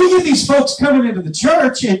 And so we get these folks coming into the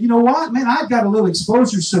church, and you know what? Man, I've got a little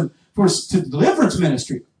exposure to deliverance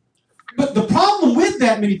ministry. But the problem with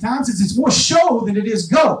that many times is it's more show than it is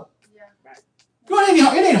go.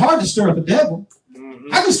 Yeah. It ain't hard to stir up a devil.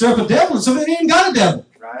 Mm-hmm. I can stir up a devil and somebody ain't got a devil.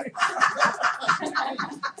 Right.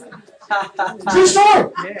 True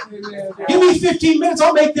story. Yeah. Give me 15 minutes,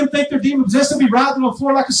 I'll make them think they're demon-possessed. They'll be writhing on the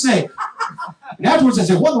floor like a snake. And afterwards I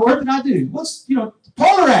say, what in the word did I do?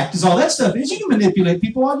 Parlor act is all that stuff is. You can manipulate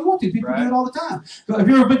people all you want to. People do it all the time. Have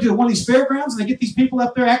you ever been to one of these fairgrounds and they get these people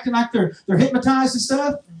up there acting like they're hypnotized and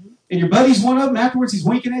stuff? Mm-hmm. And your buddy's one of them. Afterwards, he's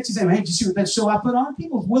winking at you saying, hey, did you see what that show I put on?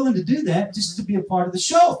 People's willing to do that just to be a part of the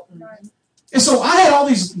show. Right. And so I had all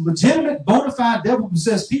these legitimate, bona fide,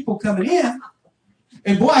 devil-possessed people coming in.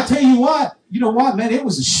 And boy, I tell you what, man, it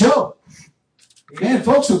was a show. Man,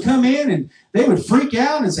 folks would come in and they would freak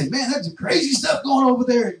out and say, man, that's crazy stuff going over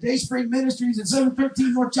there at Dayspring Ministries at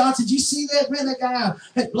 713 North Johnson. Did you see that? Man, that guy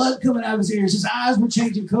had blood coming out of his ears. His eyes were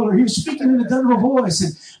changing color. He was speaking in a guttural voice.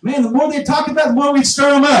 And man, the more they talked about it, the more we'd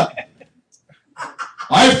stir them up.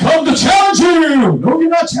 I've come to challenge you. No, you're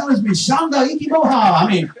not challenging me. Shanda Ikimoha. I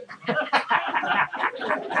mean,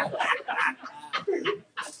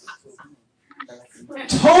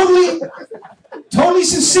 totally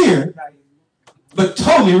sincere, but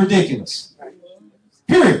totally ridiculous.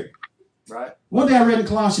 Period. Right. One day I read in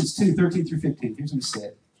Colossians 2, 13 through 15. Here's what he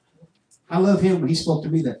said. I love him when he spoke to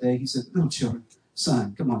me that day. He said, little children,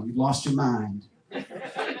 son, come on, you've lost your mind.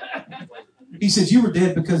 He said, you were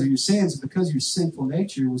dead because of your sins, and because your sinful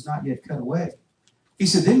nature was not yet cut away. He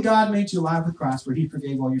said, then God made you alive with Christ, where he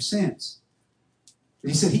forgave all your sins.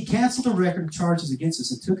 And he said, he canceled the record of charges against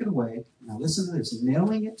us and took it away. Now listen to this,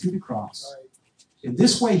 nailing it to the cross. In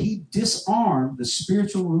this way, he disarmed the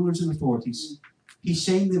spiritual rulers and authorities. He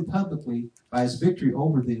shamed them publicly by his victory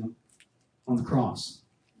over them on the cross.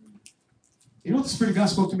 You know what the Spirit of God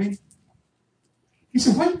spoke to me? He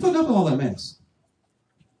said, why are you putting up with all that mess?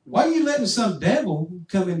 Why are you letting some devil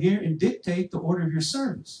come in here and dictate the order of your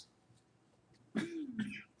service?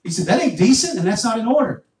 He said, that ain't decent and that's not in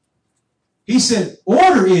order. He said,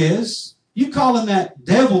 order is you calling that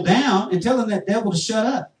devil down and telling that devil to shut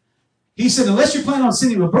up. He said, unless you're planning on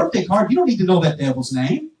sending him a birthday card, you don't need to know that devil's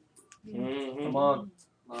name. Come on.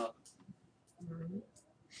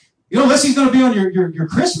 You know, unless he's going to be on your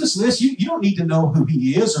Christmas list, you don't need to know who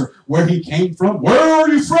he is or where he came from. Where are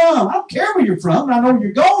you from? I don't care where you're from. I know where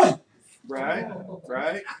you're going.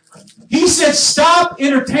 Right. He said, stop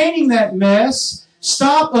entertaining that mess.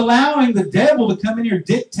 Stop allowing the devil to come in here and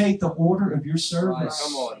dictate the order of your service.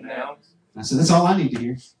 Come on now. I said, that's all I need to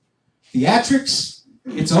hear. Theatrics,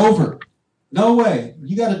 it's over. No way.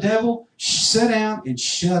 You got a devil? Sit down and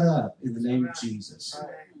shut up in the name of Jesus.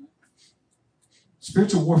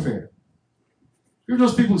 Spiritual warfare. You ever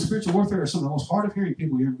those people in spiritual warfare are some of the most hard of hearing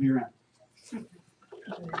people you ever be around?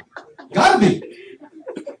 Gotta be.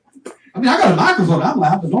 I mean, I got a microphone. I'm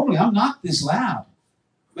loud, but normally I'm not this loud.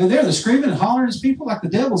 Man, they're the screaming and hollering at people like the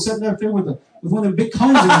devil sitting up there with one of them big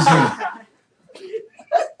cones in his head.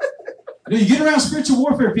 You know, you get around spiritual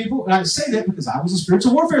warfare people, and I say that because I was a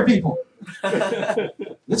spiritual warfare people.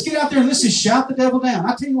 Let's get out there and let's just shout the devil down.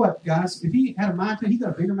 I tell you what, guys, if he had a mind to, he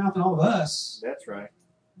got a bigger mouth than all of us. That's right.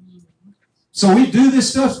 So we do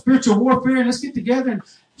this stuff, spiritual warfare, and let's get together and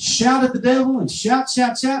shout at the devil and shout.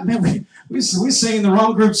 Man, we're singing the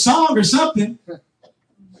wrong group song or something.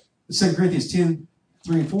 2 Corinthians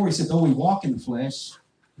 10:3-4, he said, though we walk in the flesh,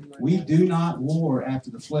 we do not war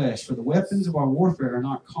after the flesh, for the weapons of our warfare are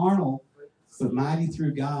not carnal, but mighty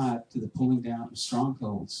through God to the pulling down of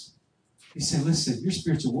strongholds. He said, listen, your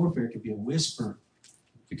spiritual warfare could be a whisper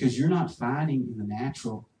because you're not fighting in the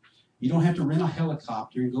natural. You don't have to rent a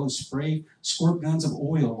helicopter and go and squirt guns of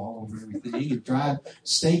oil all over everything and drive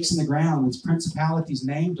stakes in the ground with principalities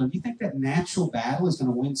named on. Do you think that natural battle is going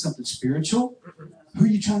to win something spiritual? Who are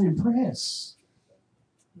you trying to impress?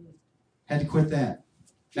 Had to quit that.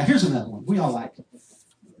 Now here's another one. We all like it.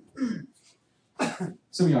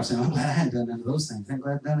 Some of y'all are saying, I'm glad I hadn't done none of those things. I'm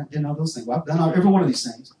glad I didn't know those things. Well, I've done every one of these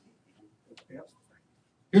things.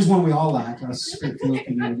 Here's one we all like, our Spirit-filled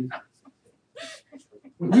community.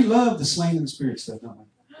 We love the slain in the Spirit stuff, don't we?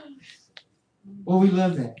 Well, we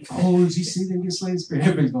love that. Oh, did you see them get slain in the Spirit?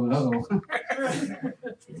 Everybody's going, uh-oh.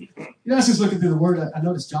 You know, I was just looking through the Word. I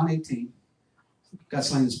noticed John 18 got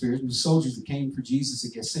slain in the Spirit. It was soldiers that came for Jesus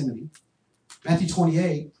at Gethsemane. Matthew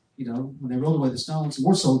 28, you know, when they rolled away the stones,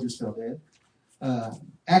 more soldiers fell dead.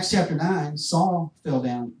 Acts chapter 9, Saul fell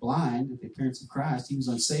down blind at the appearance of Christ. He was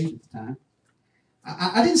unsaved at the time.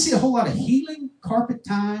 I didn't see a whole lot of healing, carpet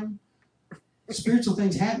time, spiritual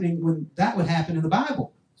things happening when that would happen in the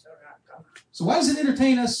Bible. So why does it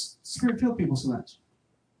entertain us Spirit-filled people so much?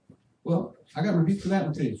 Well, I got rebuked for that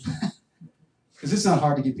one too. Because it's not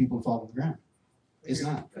hard to get people to fall on the ground. It's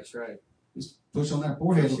not. That's right. Just push on that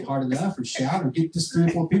forehead hard enough or shout or get just 3 or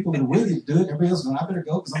 4 people that are with you to do it. Everybody else going, I better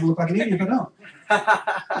go because I'm going to look like an idiot if I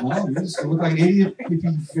don't. No, you're just going to look like an idiot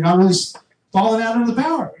if you're not really falling out under the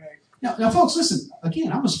power. Now, folks, listen.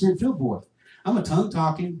 Again, I'm a Spirit-filled boy. I'm a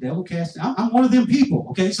tongue-talking, devil-casting. I'm one of them people,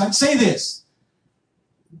 okay? So I can say this.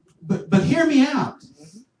 But hear me out.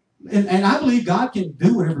 And I believe God can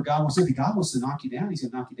do whatever God wants to do. If God wants to knock you down, he's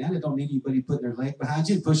going to knock you down. It don't need anybody putting their leg behind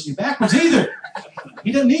you and pushing you backwards either.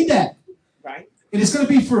 He doesn't need that. Right. And it's going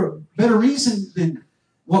to be for a better reason than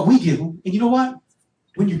what we give him. And you know what?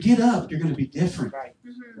 When you get up, you're going to be different. Right.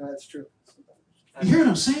 That's true. You hear what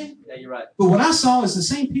I'm saying? Yeah, you're right. But what I saw is the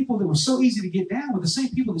same people that were so easy to get down were the same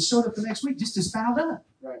people that showed up the next week just as fouled up.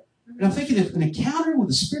 Right. And I'm thinking if an encounter with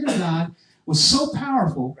the Spirit of God was so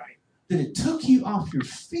powerful that it took you off your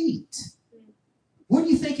feet,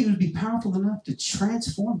 wouldn't you think it would be powerful enough to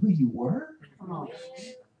transform who you were? I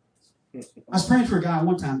was praying for a guy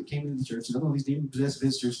one time that came into the church, another one of these demon-possessed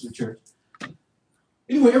visitors from the church.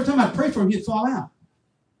 Anyway, every time I'd pray for him, he'd fall out.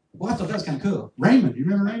 Well, I thought that was kind of cool. Raymond, you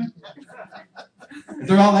remember Raymond?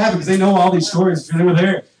 They're all laughing because they know all these stories. They were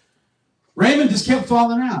there. Raymond just kept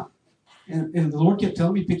falling out. And the Lord kept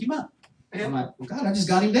telling me, pick him up. And I'm like, well, God, I just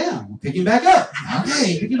got him down. We'll pick him back up.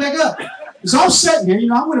 Okay, pick him back up. So I was sitting here. You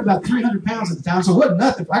know, I weighed about 300 pounds at the time, so it wasn't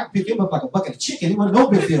nothing. If I could pick him up like a bucket of chicken, it wasn't no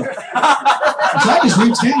big deal. So I just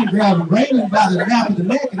reached down and grabbed Raymond by the nape of the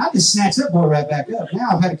neck, and I just snatched that boy right back up.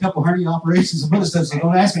 Now I've had a couple hernia operations and other stuff, so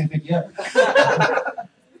don't ask me anything yet.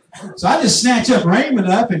 So I just snatched up,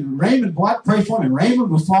 and Raymond, boy, I'd pray for him, and Raymond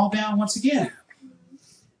would fall down once again.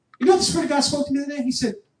 You know what the Spirit of God spoke to me today? He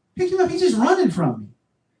said, pick him up, he's just running from me.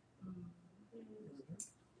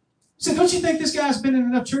 He said, don't you think this guy's been in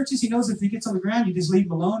enough churches? He knows if he gets on the ground, you just leave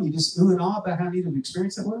him alone. You just ooh and ah about how neat of an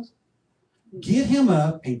experience that was. Get him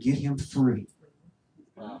up and get him free.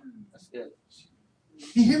 Wow, that's good.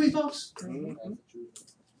 You hear me, folks?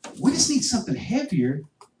 We just need something heavier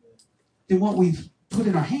than what we've put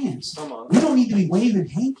in our hands. We don't need to be waving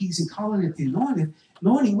hankies and calling it the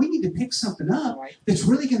anointing. We need to pick something up that's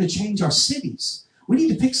really going to change our cities. We need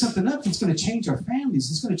to pick something up that's going to change our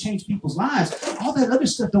families. It's going to change people's lives. All that other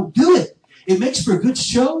stuff, don't do it. It makes for a good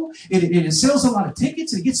show. It sells a lot of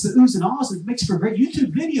tickets. It gets the oohs and ahs. It makes for a great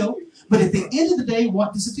YouTube video. But at the end of the day,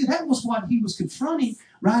 what does it do? That was what he was confronting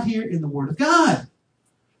right here in the Word of God.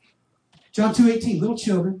 John 2:18, little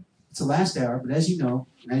children, it's the last hour, but as you know,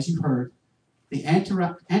 and as you've heard, the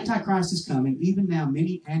Antichrist is coming. Even now,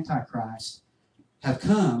 many Antichrists have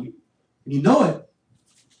come. And you know it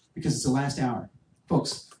because it's the last hour.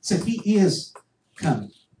 Folks, said he is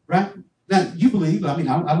coming, right? Now, you believe, I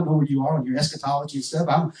don't know where you are on your eschatology and stuff.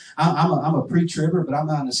 I'm a pre-tribber, but I'm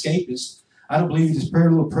not an escapist. I don't believe you just pray a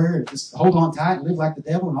little prayer and just hold on tight and live like the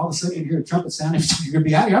devil, and all of a sudden you hear a trumpet sound and you're going to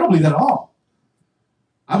be out of here. I don't believe that at all.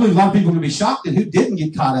 I believe a lot of people are going to be shocked at who didn't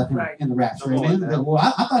get caught up in the rapture. Amen. Well,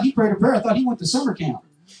 I thought he prayed a prayer. I thought he went to summer camp.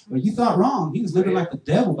 Well, you thought wrong. He was living like the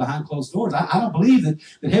devil behind closed doors. I don't believe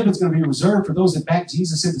that heaven's going to be reserved for those that back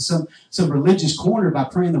Jesus into some religious corner by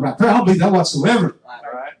praying the right prayer. I don't believe that whatsoever.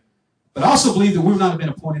 Right. But I also believe that we've not been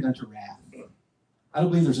appointed unto wrath. I don't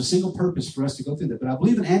believe there's a single purpose for us to go through that. But I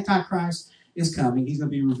believe an Antichrist is coming. He's going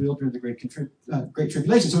to be revealed during the Great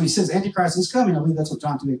Tribulation. So when he says Antichrist is coming, I believe that's what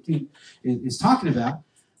John 2:18 is talking about.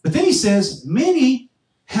 But then he says, many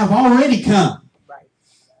have already come. Right.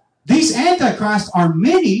 These Antichrists are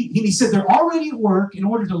many, and he said they're already at work in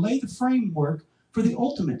order to lay the framework for the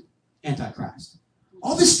ultimate Antichrist.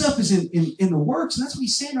 All this stuff is in the works, and that's what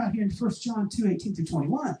he's saying right here in 1 John 2:18 through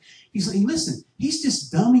 21. He's saying, listen, he's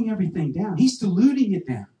just dumbing everything down. He's diluting it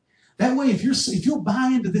down. That way, if you'll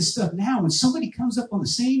buy into this stuff now, when somebody comes up on the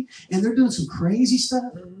scene and they're doing some crazy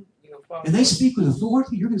stuff, and they speak with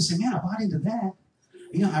authority, you're going to say, man, I bought into that.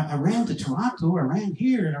 You know, I ran to Toronto, I ran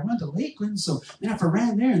here, and I went to Lakeland. So, man, if I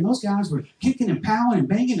ran there, and those guys were kicking and pounding and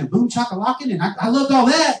banging and boom chakalocking, and I loved all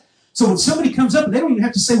that. So when somebody comes up and they don't even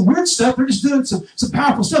have to say weird stuff, they're just doing some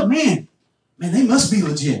powerful stuff. Man, they must be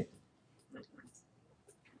legit.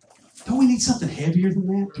 Don't we need something heavier than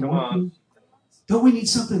that? Come on. Don't we need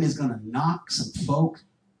something that's going to knock some folk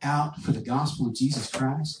out for the gospel of Jesus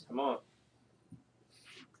Christ? Come on.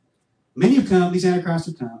 Many have come, these Antichrists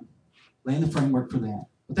have come, laying the framework for that.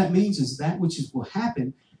 What that means is that which will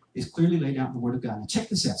happen is clearly laid out in the Word of God. Now check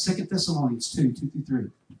this out, 2 Thessalonians 2, 2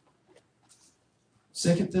 through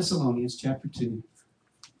 3. 2 Thessalonians chapter 2,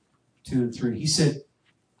 2 and 3. He said,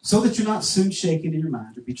 so that you're not soon shaken in your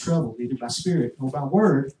mind or be troubled, neither by spirit, nor by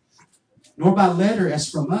word, nor by letter as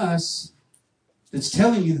from us, that's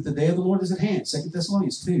telling you that the day of the Lord is at hand. 2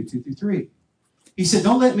 Thessalonians 2, 2 through 3. He said,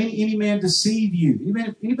 don't let any man deceive you.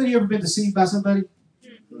 Anybody ever been deceived by somebody?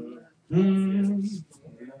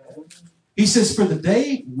 He says, for the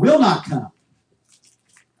day will not come.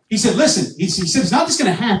 He said, listen, he said, it's not just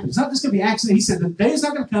going to happen. It's not just going to be an accident. He said, the day is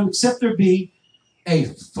not going to come except there be a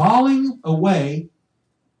falling away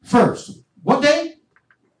first. What day?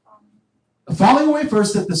 A falling away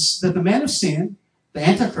first, that the man of sin, the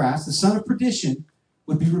Antichrist, the son of perdition,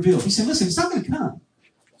 would be revealed. He said, listen, it's not going to come.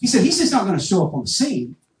 He said, he's just not going to show up on the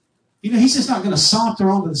scene. You know, he's just not going to saunter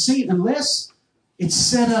onto the scene unless it's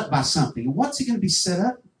set up by something. And what's it going to be set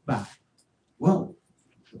up by? Well,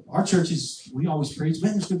 our churches, we always preach,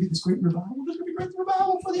 man, there's going to be this great revival. There's going to be great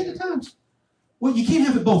revival for the end of times. Well, you can't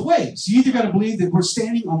have it both ways. You either got to believe that we're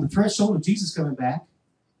standing on the threshold of Jesus coming back,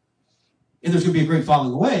 and there's going to be a great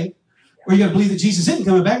falling away, or you got to believe that Jesus isn't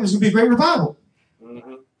coming back, and there's going to be a great revival.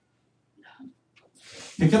 Mm-hmm.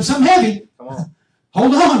 Pick up something heavy. Come on.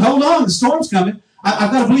 Hold on. The storm's coming.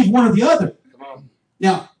 I've got to believe one or the other. Come on.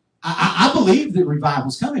 Now, I believe that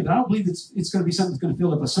revival's coming, but I don't believe it's going to be something that's going to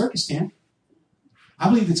fill up a circus tent. I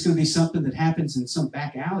believe it's going to be something that happens in some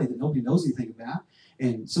back alley that nobody knows anything about,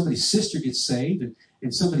 and somebody's sister gets saved,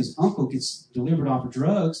 and somebody's uncle gets delivered off of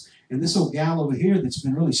drugs, and this old gal over here that's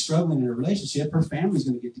been really struggling in a relationship, her family's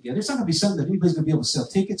going to get together. It's not going to be something that anybody's going to be able to sell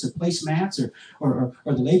tickets or placemats or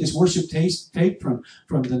the latest worship tape from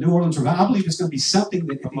the New Orleans Revival. I believe it's going to be something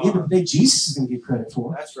that at the end of the day, Jesus is going to get credit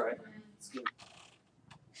for. That's right.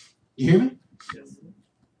 You hear me?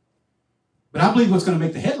 But I believe what's going to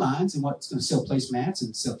make the headlines and what's going to sell placemats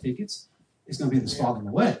and sell tickets is going to be this falling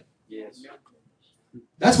away. Yes.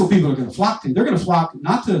 That's what people are going to flock to. They're going to flock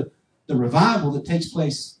not to the revival that takes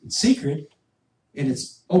place in secret and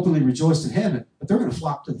it's openly rejoiced in heaven, but they're going to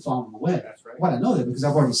flock to the falling away. That's right. Why do I know that? Because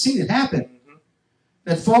I've already seen it happen. Mm-hmm.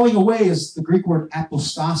 That falling away is the Greek word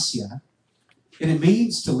apostasia, and it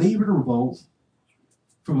means to leave or to revolt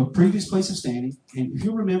from a previous place of standing. And if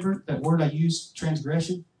you remember that word I used,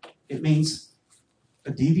 transgression, it means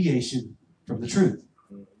a deviation from the truth.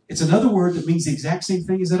 It's another word that means the exact same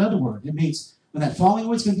thing as that other word. It means when that falling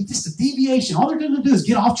away is going to be just a deviation. All they're going to do is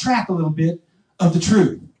get off track a little bit of the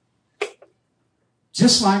truth.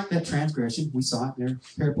 Just like that transgression, we saw it there,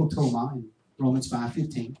 peripotoma in Romans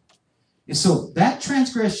 5:15. And so that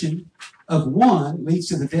transgression of one leads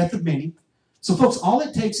to the death of many. So folks, all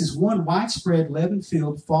it takes is one widespread,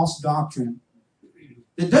 leaven-filled false doctrine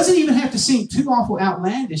that doesn't even have to seem too awful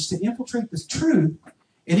outlandish to infiltrate the truth,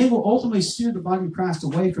 and it will ultimately steer the body of Christ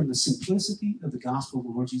away from the simplicity of the gospel of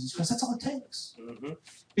the Lord Jesus Christ. That's all it takes. Mm-hmm.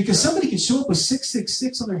 Because somebody can show up with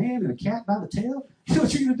 666 on their hand and a cat by the tail. You know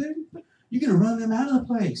what you're going to do? You're going to run them out of the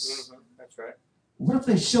place. Mm-hmm. That's right. What if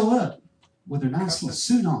they show up with their nice little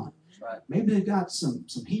suit on? Right. Maybe they've got some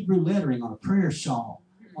Hebrew lettering on a prayer shawl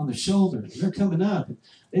on their shoulder. And they're coming up. And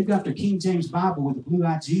they've got their King James Bible with the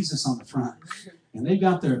blue-eyed Jesus on the front. And they've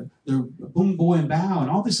got their boom, boy, and bow and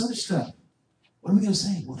all this other stuff. What are we going to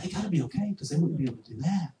say? Well, they got to be okay because they wouldn't be able to do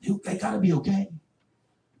that. They got to be okay.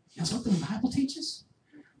 That's what the Bible teaches?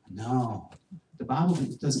 No. The Bible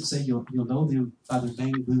doesn't say you'll know them by their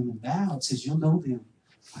bang, boom, and bow. It says you'll know them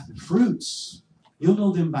by their fruits. You'll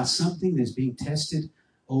know them by something that's being tested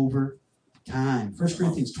over time. 1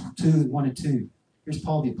 Corinthians 2, 1 and 2. Here's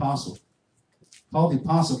Paul the Apostle. Paul the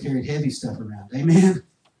Apostle carried heavy stuff around. Amen?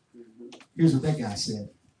 Here's what that guy said.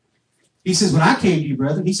 He says, when I came to you,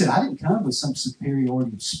 brethren, he said, I didn't come with some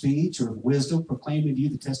superiority of speech or of wisdom, proclaiming to you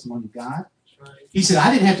the testimony of God. He said,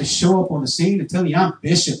 I didn't have to show up on the scene and tell you I'm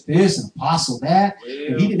bishop this and apostle that.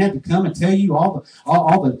 And he didn't have to come and tell you all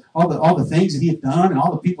the things that he had done and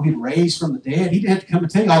all the people he'd raised from the dead. He didn't have to come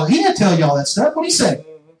and tell you all that. He didn't tell you all that stuff. What did he say?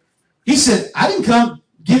 He said, I didn't come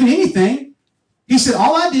giving anything. He said,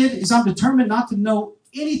 all I did is I'm determined not to know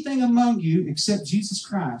anything among you except Jesus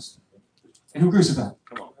Christ and who crucified.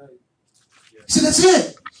 Come on. He said, that's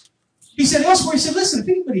it. He said elsewhere, he said, listen, if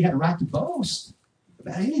anybody had a right to boast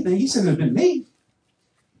about anything, he said it would have been me.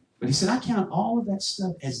 But he said, I count all of that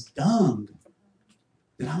stuff as dung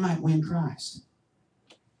that I might win Christ.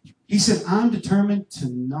 He said, I'm determined to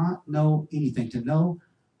not know anything, to know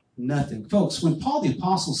nothing. Folks, when Paul the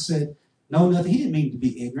Apostle said know nothing, he didn't mean to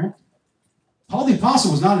be ignorant. Paul the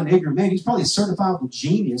Apostle was not an ignorant man. He's probably a certifiable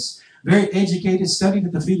genius, very educated, studied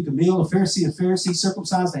at the feet of Gamaliel, a Pharisee of Pharisees,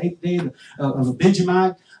 circumcised the 8th day of a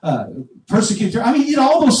Benjamite, persecutor. I mean, he did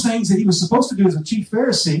all those things that he was supposed to do as a chief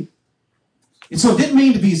Pharisee. And so it didn't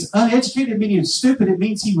mean to be uneducated, it mean he was stupid. It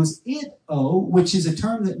means he was id-o, which is a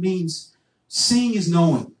term that means seeing is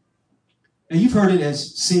knowing. Now, you've heard it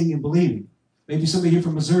as seeing and believing. Maybe somebody here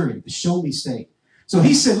from Missouri, the show me state. So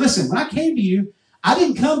he said, listen, when I came to you, I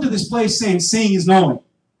didn't come to this place saying seeing is knowing.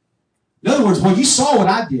 In other words, well, you saw what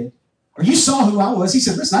I did, or you saw who I was. He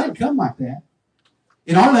said, listen, I didn't come like that.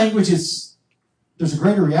 In our language, there's a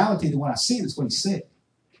greater reality than what I see, and it's what he said.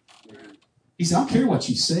 He said, I don't care what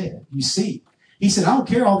you said, you see. He said, I don't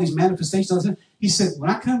care all these manifestations. He said, when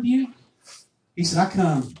I come to you, he said, I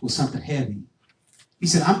come with something heavy. He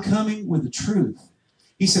said, I'm coming with the truth.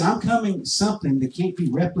 He said, I'm coming with something that can't be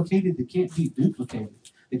replicated, that can't be duplicated,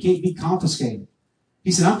 that can't be confiscated.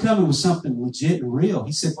 He said, I'm coming with something legit and real.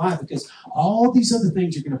 He said, why? Because all these other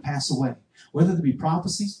things are going to pass away. Whether they be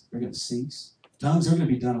prophecies, they're going to cease. Tongues are going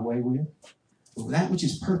to be done away with. But that which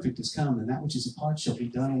is perfect is come, and that which is apart shall be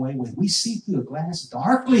done away with. We see through a glass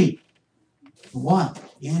darkly. But what?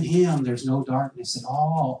 In him there's no darkness at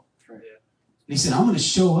all. And he said, I'm going to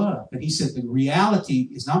show up. And he said, the reality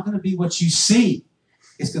is not going to be what you see.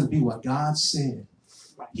 It's going to be what God said.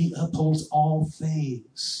 He upholds all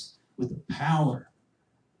things with the power,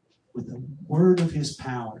 with the word of his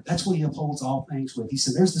power. That's what he upholds all things with. He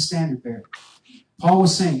said, there's the standard bearer. Paul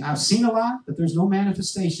was saying, I've seen a lot, but there's no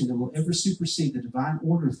manifestation that will ever supersede the divine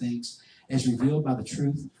order of things as revealed by the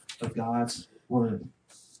truth of God's word.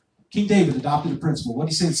 King David adopted a principle. What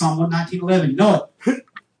did he say in Psalm 119:11? You know it.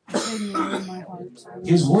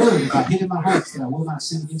 His word, if I hid in my heart, that I will not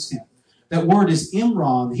sin against him. That word is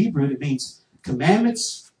imra in the Hebrew. It means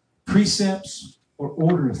commandments, precepts, or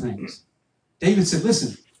order of things. David said,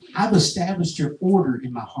 listen, I've established your order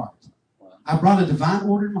in my heart. I brought a divine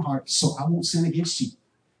order in my heart so I won't sin against you.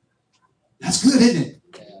 That's good, isn't it?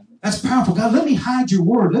 That's powerful. God, let me hide your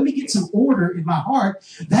word. Let me get some order in my heart.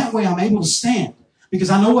 That way I'm able to stand. Because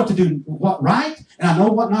I know what to do what right, and I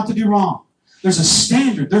know what not to do wrong. There's a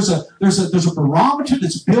standard. There's a barometer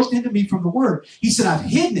that's built into me from the word. He said, I've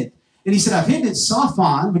hidden it. And he said, I've hidden it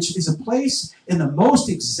Sophon, which is a place in the most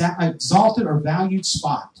exalted or valued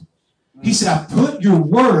spot. He said, I've put your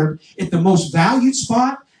word at the most valued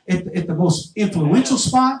spot, at the most influential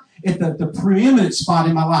spot, at the preeminent spot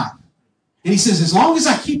in my life. And he says, as long as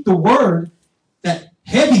I keep the word, that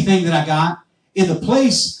heavy thing that I got, in the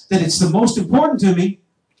place that it's the most important to me,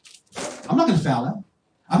 I'm not going to foul out.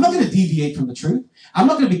 I'm not going to deviate from the truth. I'm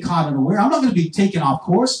not going to be caught unaware. I'm not going to be taken off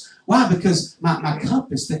course. Why? Because my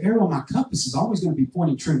compass, the arrow of my compass is always going to be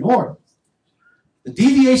pointing true north. The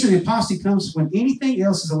deviation of the apostasy comes when anything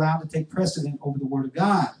else is allowed to take precedent over the Word of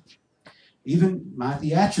God. Even my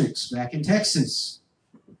theatrics back in Texas.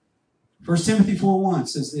 1 Timothy 4:1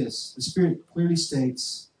 says this. The Spirit clearly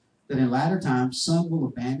states that in latter times some will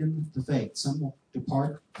abandon the faith. Some will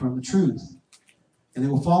depart from the truth. And they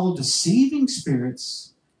will follow deceiving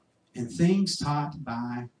spirits and things taught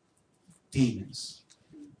by demons.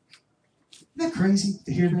 Isn't that crazy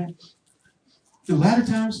to hear that? In latter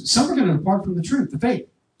times, some are going to depart from the truth, the faith.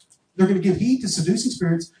 They're going to give heed to seducing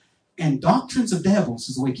spirits and doctrines of devils,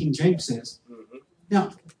 is the way King James says.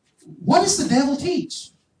 Now, what does the devil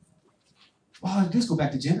teach? Well, just go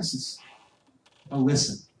back to Genesis. Oh,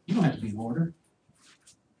 listen, you don't have to be in order.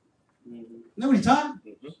 Nobody taught?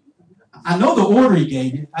 I know the order he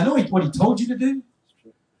gave you. I know what he told you to do.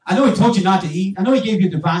 I know he told you not to eat. I know he gave you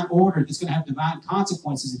a divine order that's going to have divine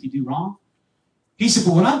consequences if you do wrong. He said,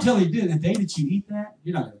 but what I'm telling you to do, the day that you eat that,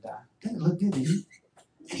 you're not going to die. Doesn't it look good to eat?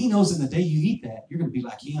 And he knows that the day you eat that, you're going to be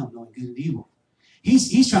like him, knowing good and evil.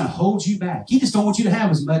 He's trying to hold you back. He just don't want you to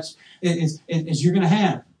have as much as you're going to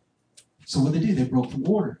have. So what they do, they broke from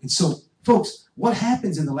order. And so, folks, what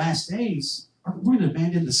happens in the last days, we're going to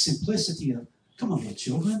abandon the simplicity of, come on, little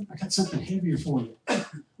children, I got something heavier for you.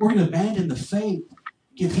 We're going to abandon the faith,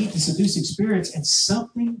 give heed to seducing spirits, and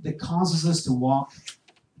something that causes us to walk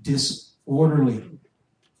disorderly.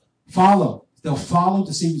 Follow. They'll follow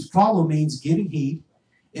deceivers. Follow means giving heed.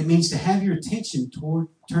 It means to have your attention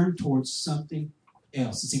turned towards something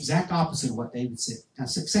else. It's the exact opposite of what David said. Now,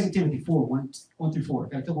 2 Timothy 4, 1 through 4.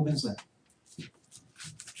 I've got a couple minutes left.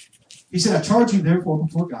 He said, I charge you therefore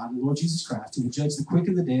before God, the Lord Jesus Christ, who will judge the quick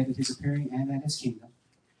and the dead at his appearing and at his kingdom.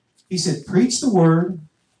 He said, preach the word,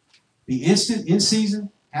 be instant, in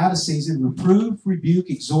season, out of season, reprove, rebuke,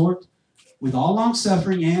 exhort, with all long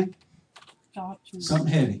suffering and doctrine. Something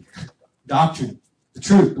heavy. Doctrine, the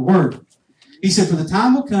truth, the word. He said, for the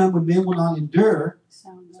time will come when men will not endure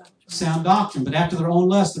sound doctrine, but after their own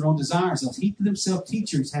lust, their own desires, they'll heap to themselves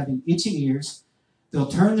teachers having itching ears. They'll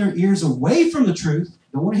turn their ears away from the truth.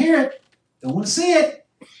 Don't want to hear it. Don't want to see it.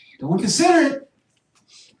 Don't want to consider it.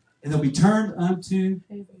 And they'll be turned unto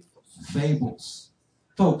fables.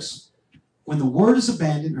 Folks, when the word is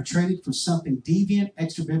abandoned or traded for something deviant,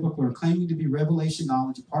 extra-biblical, or claiming to be revelation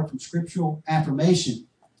knowledge apart from scriptural affirmation,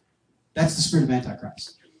 that's the spirit of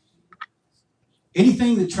Antichrist.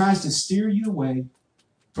 Anything that tries to steer you away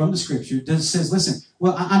from the scripture says, listen,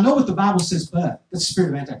 well, I know what the Bible says, but that's the spirit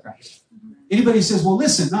of Antichrist. Anybody says, well,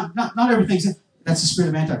 listen, not everything's in, that's the spirit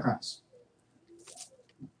of Antichrist.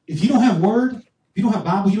 If you don't have word, if you don't have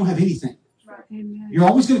Bible, you don't have anything. Amen. You're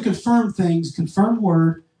always going to confirm things, confirm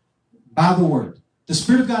word by the word. The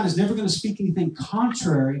Spirit of God is never going to speak anything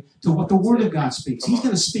contrary to what the Word of God speaks. He's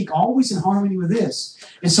going to speak always in harmony with this.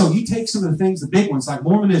 And so you take some of the things, the big ones, like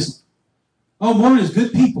Mormonism. Oh, Mormon is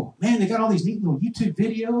good people. Man, they got all these neat little YouTube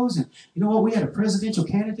videos. And you know what? We had a presidential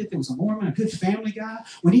candidate that was a Mormon, a good family guy.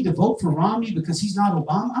 We need to vote for Romney because he's not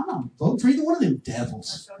Obama. I'm not voting for either one of them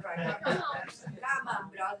devils.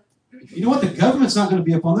 You know what? The government's not going to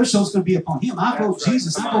be upon their soul. It's going to be upon him. I vote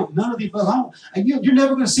Jesus. I vote none of the above. You're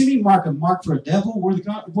never going to see me mark for a devil,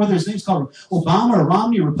 whether his name's called Obama or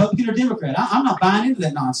Romney or Republican or Democrat. I'm not buying into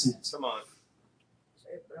that nonsense. Come on.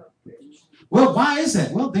 Well, why is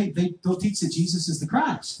that? Well, they don't teach that Jesus is the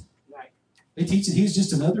Christ. They teach that he's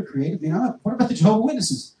just another creative. What about the Jehovah's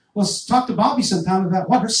Witnesses? Well, let's talk to Bobby sometime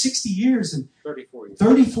about her 60 years and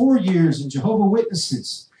 34 years in Jehovah's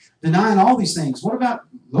Witnesses, denying all these things. What about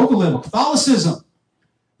local level Catholicism?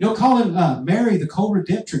 Calling Mary the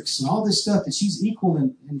co-redemptrix and all this stuff, that she's equal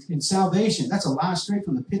in salvation. That's a lie straight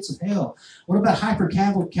from the pits of hell. What about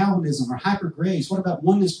hyper-Calvinism or hyper-grace? What about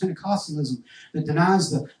oneness Pentecostalism that denies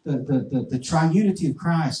the triunity of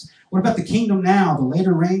Christ? What about the kingdom now, the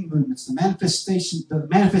later rain movements, the manifestation, the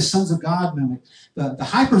manifest sons of God movement, the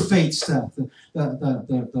hyper-faith stuff,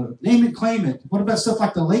 the name it, claim it. What about stuff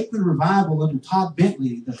like the Lakeland revival under Todd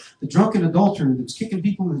Bentley, the drunken adulterer that was kicking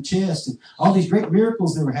people in the chest, and all these great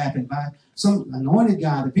miracles that were happening by some anointed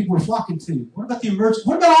guy that people were flocking to? What about the emergence?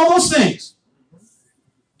 What about all those things?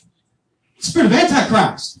 Spirit of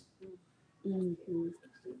Antichrist.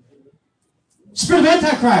 Spirit of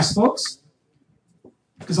Antichrist, folks.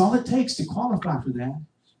 Because all it takes to qualify for that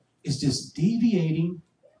is just deviating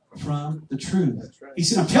from the truth. That's right. He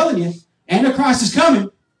said, I'm telling you, Antichrist is coming,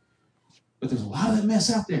 but there's a lot of that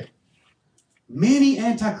mess out there. Many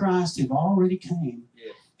Antichrists have already came,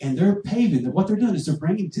 and they're paving. What they're doing is they're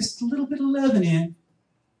bringing just a little bit of leaven in,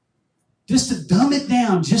 just to dumb it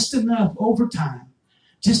down just enough over time,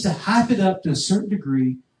 just to hype it up to a certain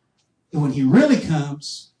degree, that when he really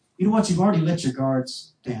comes, you know what? You've already let your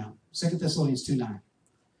guards down. 2 Thessalonians 2:9.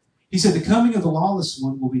 He said, the coming of the lawless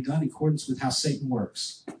one will be done in accordance with how Satan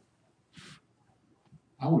works.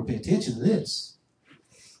 I want to pay attention to this.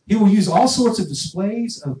 He will use all sorts of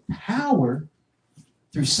displays of power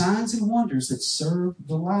through signs and wonders that serve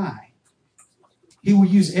the lie. He will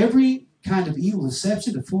use every kind of evil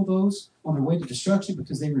deception to fool those on their way to destruction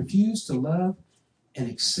because they refuse to love and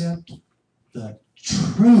accept the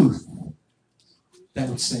truth that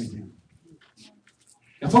would save them.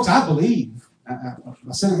 Now, folks, I believe.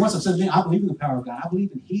 I said it once, I've said it again, I believe in the power of God. I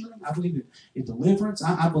believe in healing. I believe in deliverance.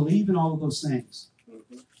 I believe in all of those things.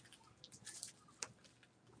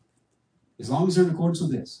 As long as they're in accordance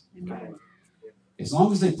with this. As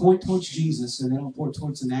long as they point towards Jesus and they don't point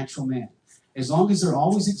towards the natural man. As long as they're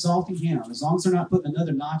always exalting him. As long as they're not putting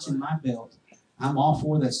another notch in my belt. I'm all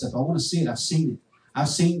for that stuff. I want to see it. I've seen it.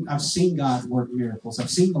 I've seen God work miracles. I've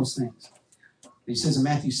seen those things. He says in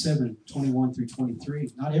Matthew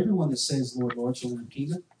 7:21-23, not everyone that says, Lord, Lord, shall enter the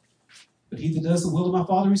kingdom, but he that does the will of my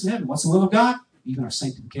Father who is in heaven. What's the will of God? Even our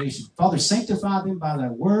sanctification. Father, sanctify them by thy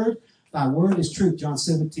word. Thy word is truth. John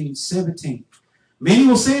 17:17. Many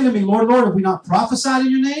will say unto me, Lord, Lord, have we not prophesied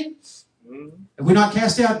in your name? Have we not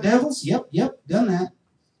cast out devils? Yep, done that.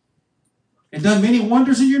 And done many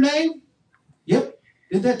wonders in your name? Yep,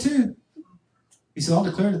 did that too. He said, I'll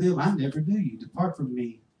declare to them, I never knew you. Depart from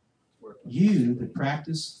me, you that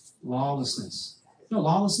practice lawlessness. You know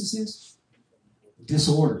what lawlessness is?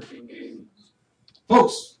 Disorder.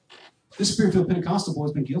 Folks, this Spirit-filled Pentecostal boy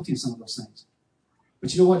has been guilty of some of those things.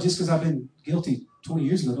 But you know what? Just because I've been guilty 20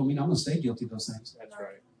 years ago don't mean I'm going to stay guilty of those things. That's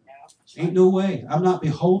right. Ain't no way. I'm not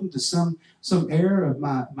beholden to some error of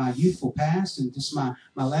my youthful past and just my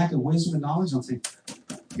lack of wisdom and knowledge. I'm thinking,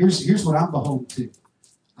 here's what I'm beholden to.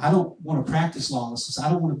 I don't want to practice lawlessness. I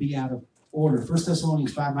don't want to be out of order. 1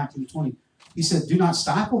 Thessalonians 5:19-20. He said, do not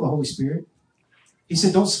stifle the Holy Spirit. He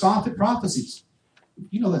said, don't scoff at prophecies.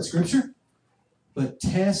 You know that scripture. But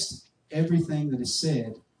test everything that is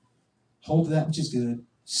said. Hold to that which is good.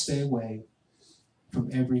 Stay away from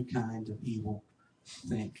every kind of evil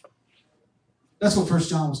thing. That's what 1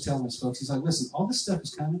 John was telling us, folks. He's like, listen, all this stuff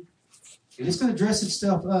is coming. And it's going to dress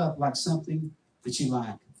itself up like something that you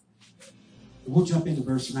like. We'll jump into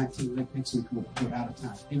verse 19 next week. We're out of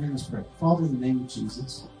time. Amen. Let's pray. Father, in the name of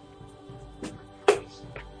Jesus.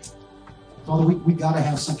 Father, we got to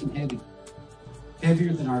have something heavy.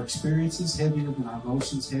 Heavier than our experiences, heavier than our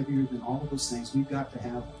emotions, heavier than all of those things. We've got to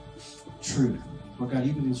have truth. Lord God,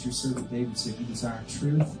 even as your servant David said, you desire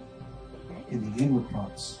truth in the inward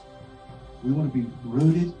parts. We want to be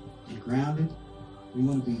rooted and grounded. We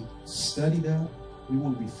want to be studied up. We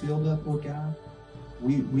want to be filled up, Lord God.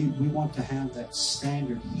 We want to have that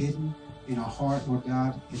standard hidden in our heart, Lord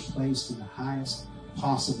God, and placed in the highest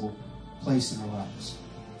possible place in our lives.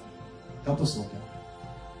 Help us, Lord God.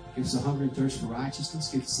 Give us a hunger and thirst for righteousness.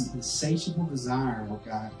 Give us an insatiable desire, Lord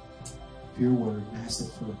God, for your word. And ask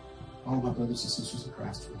that for all of my brothers and sisters in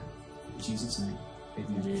Christ. In Jesus' name,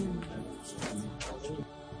 amen.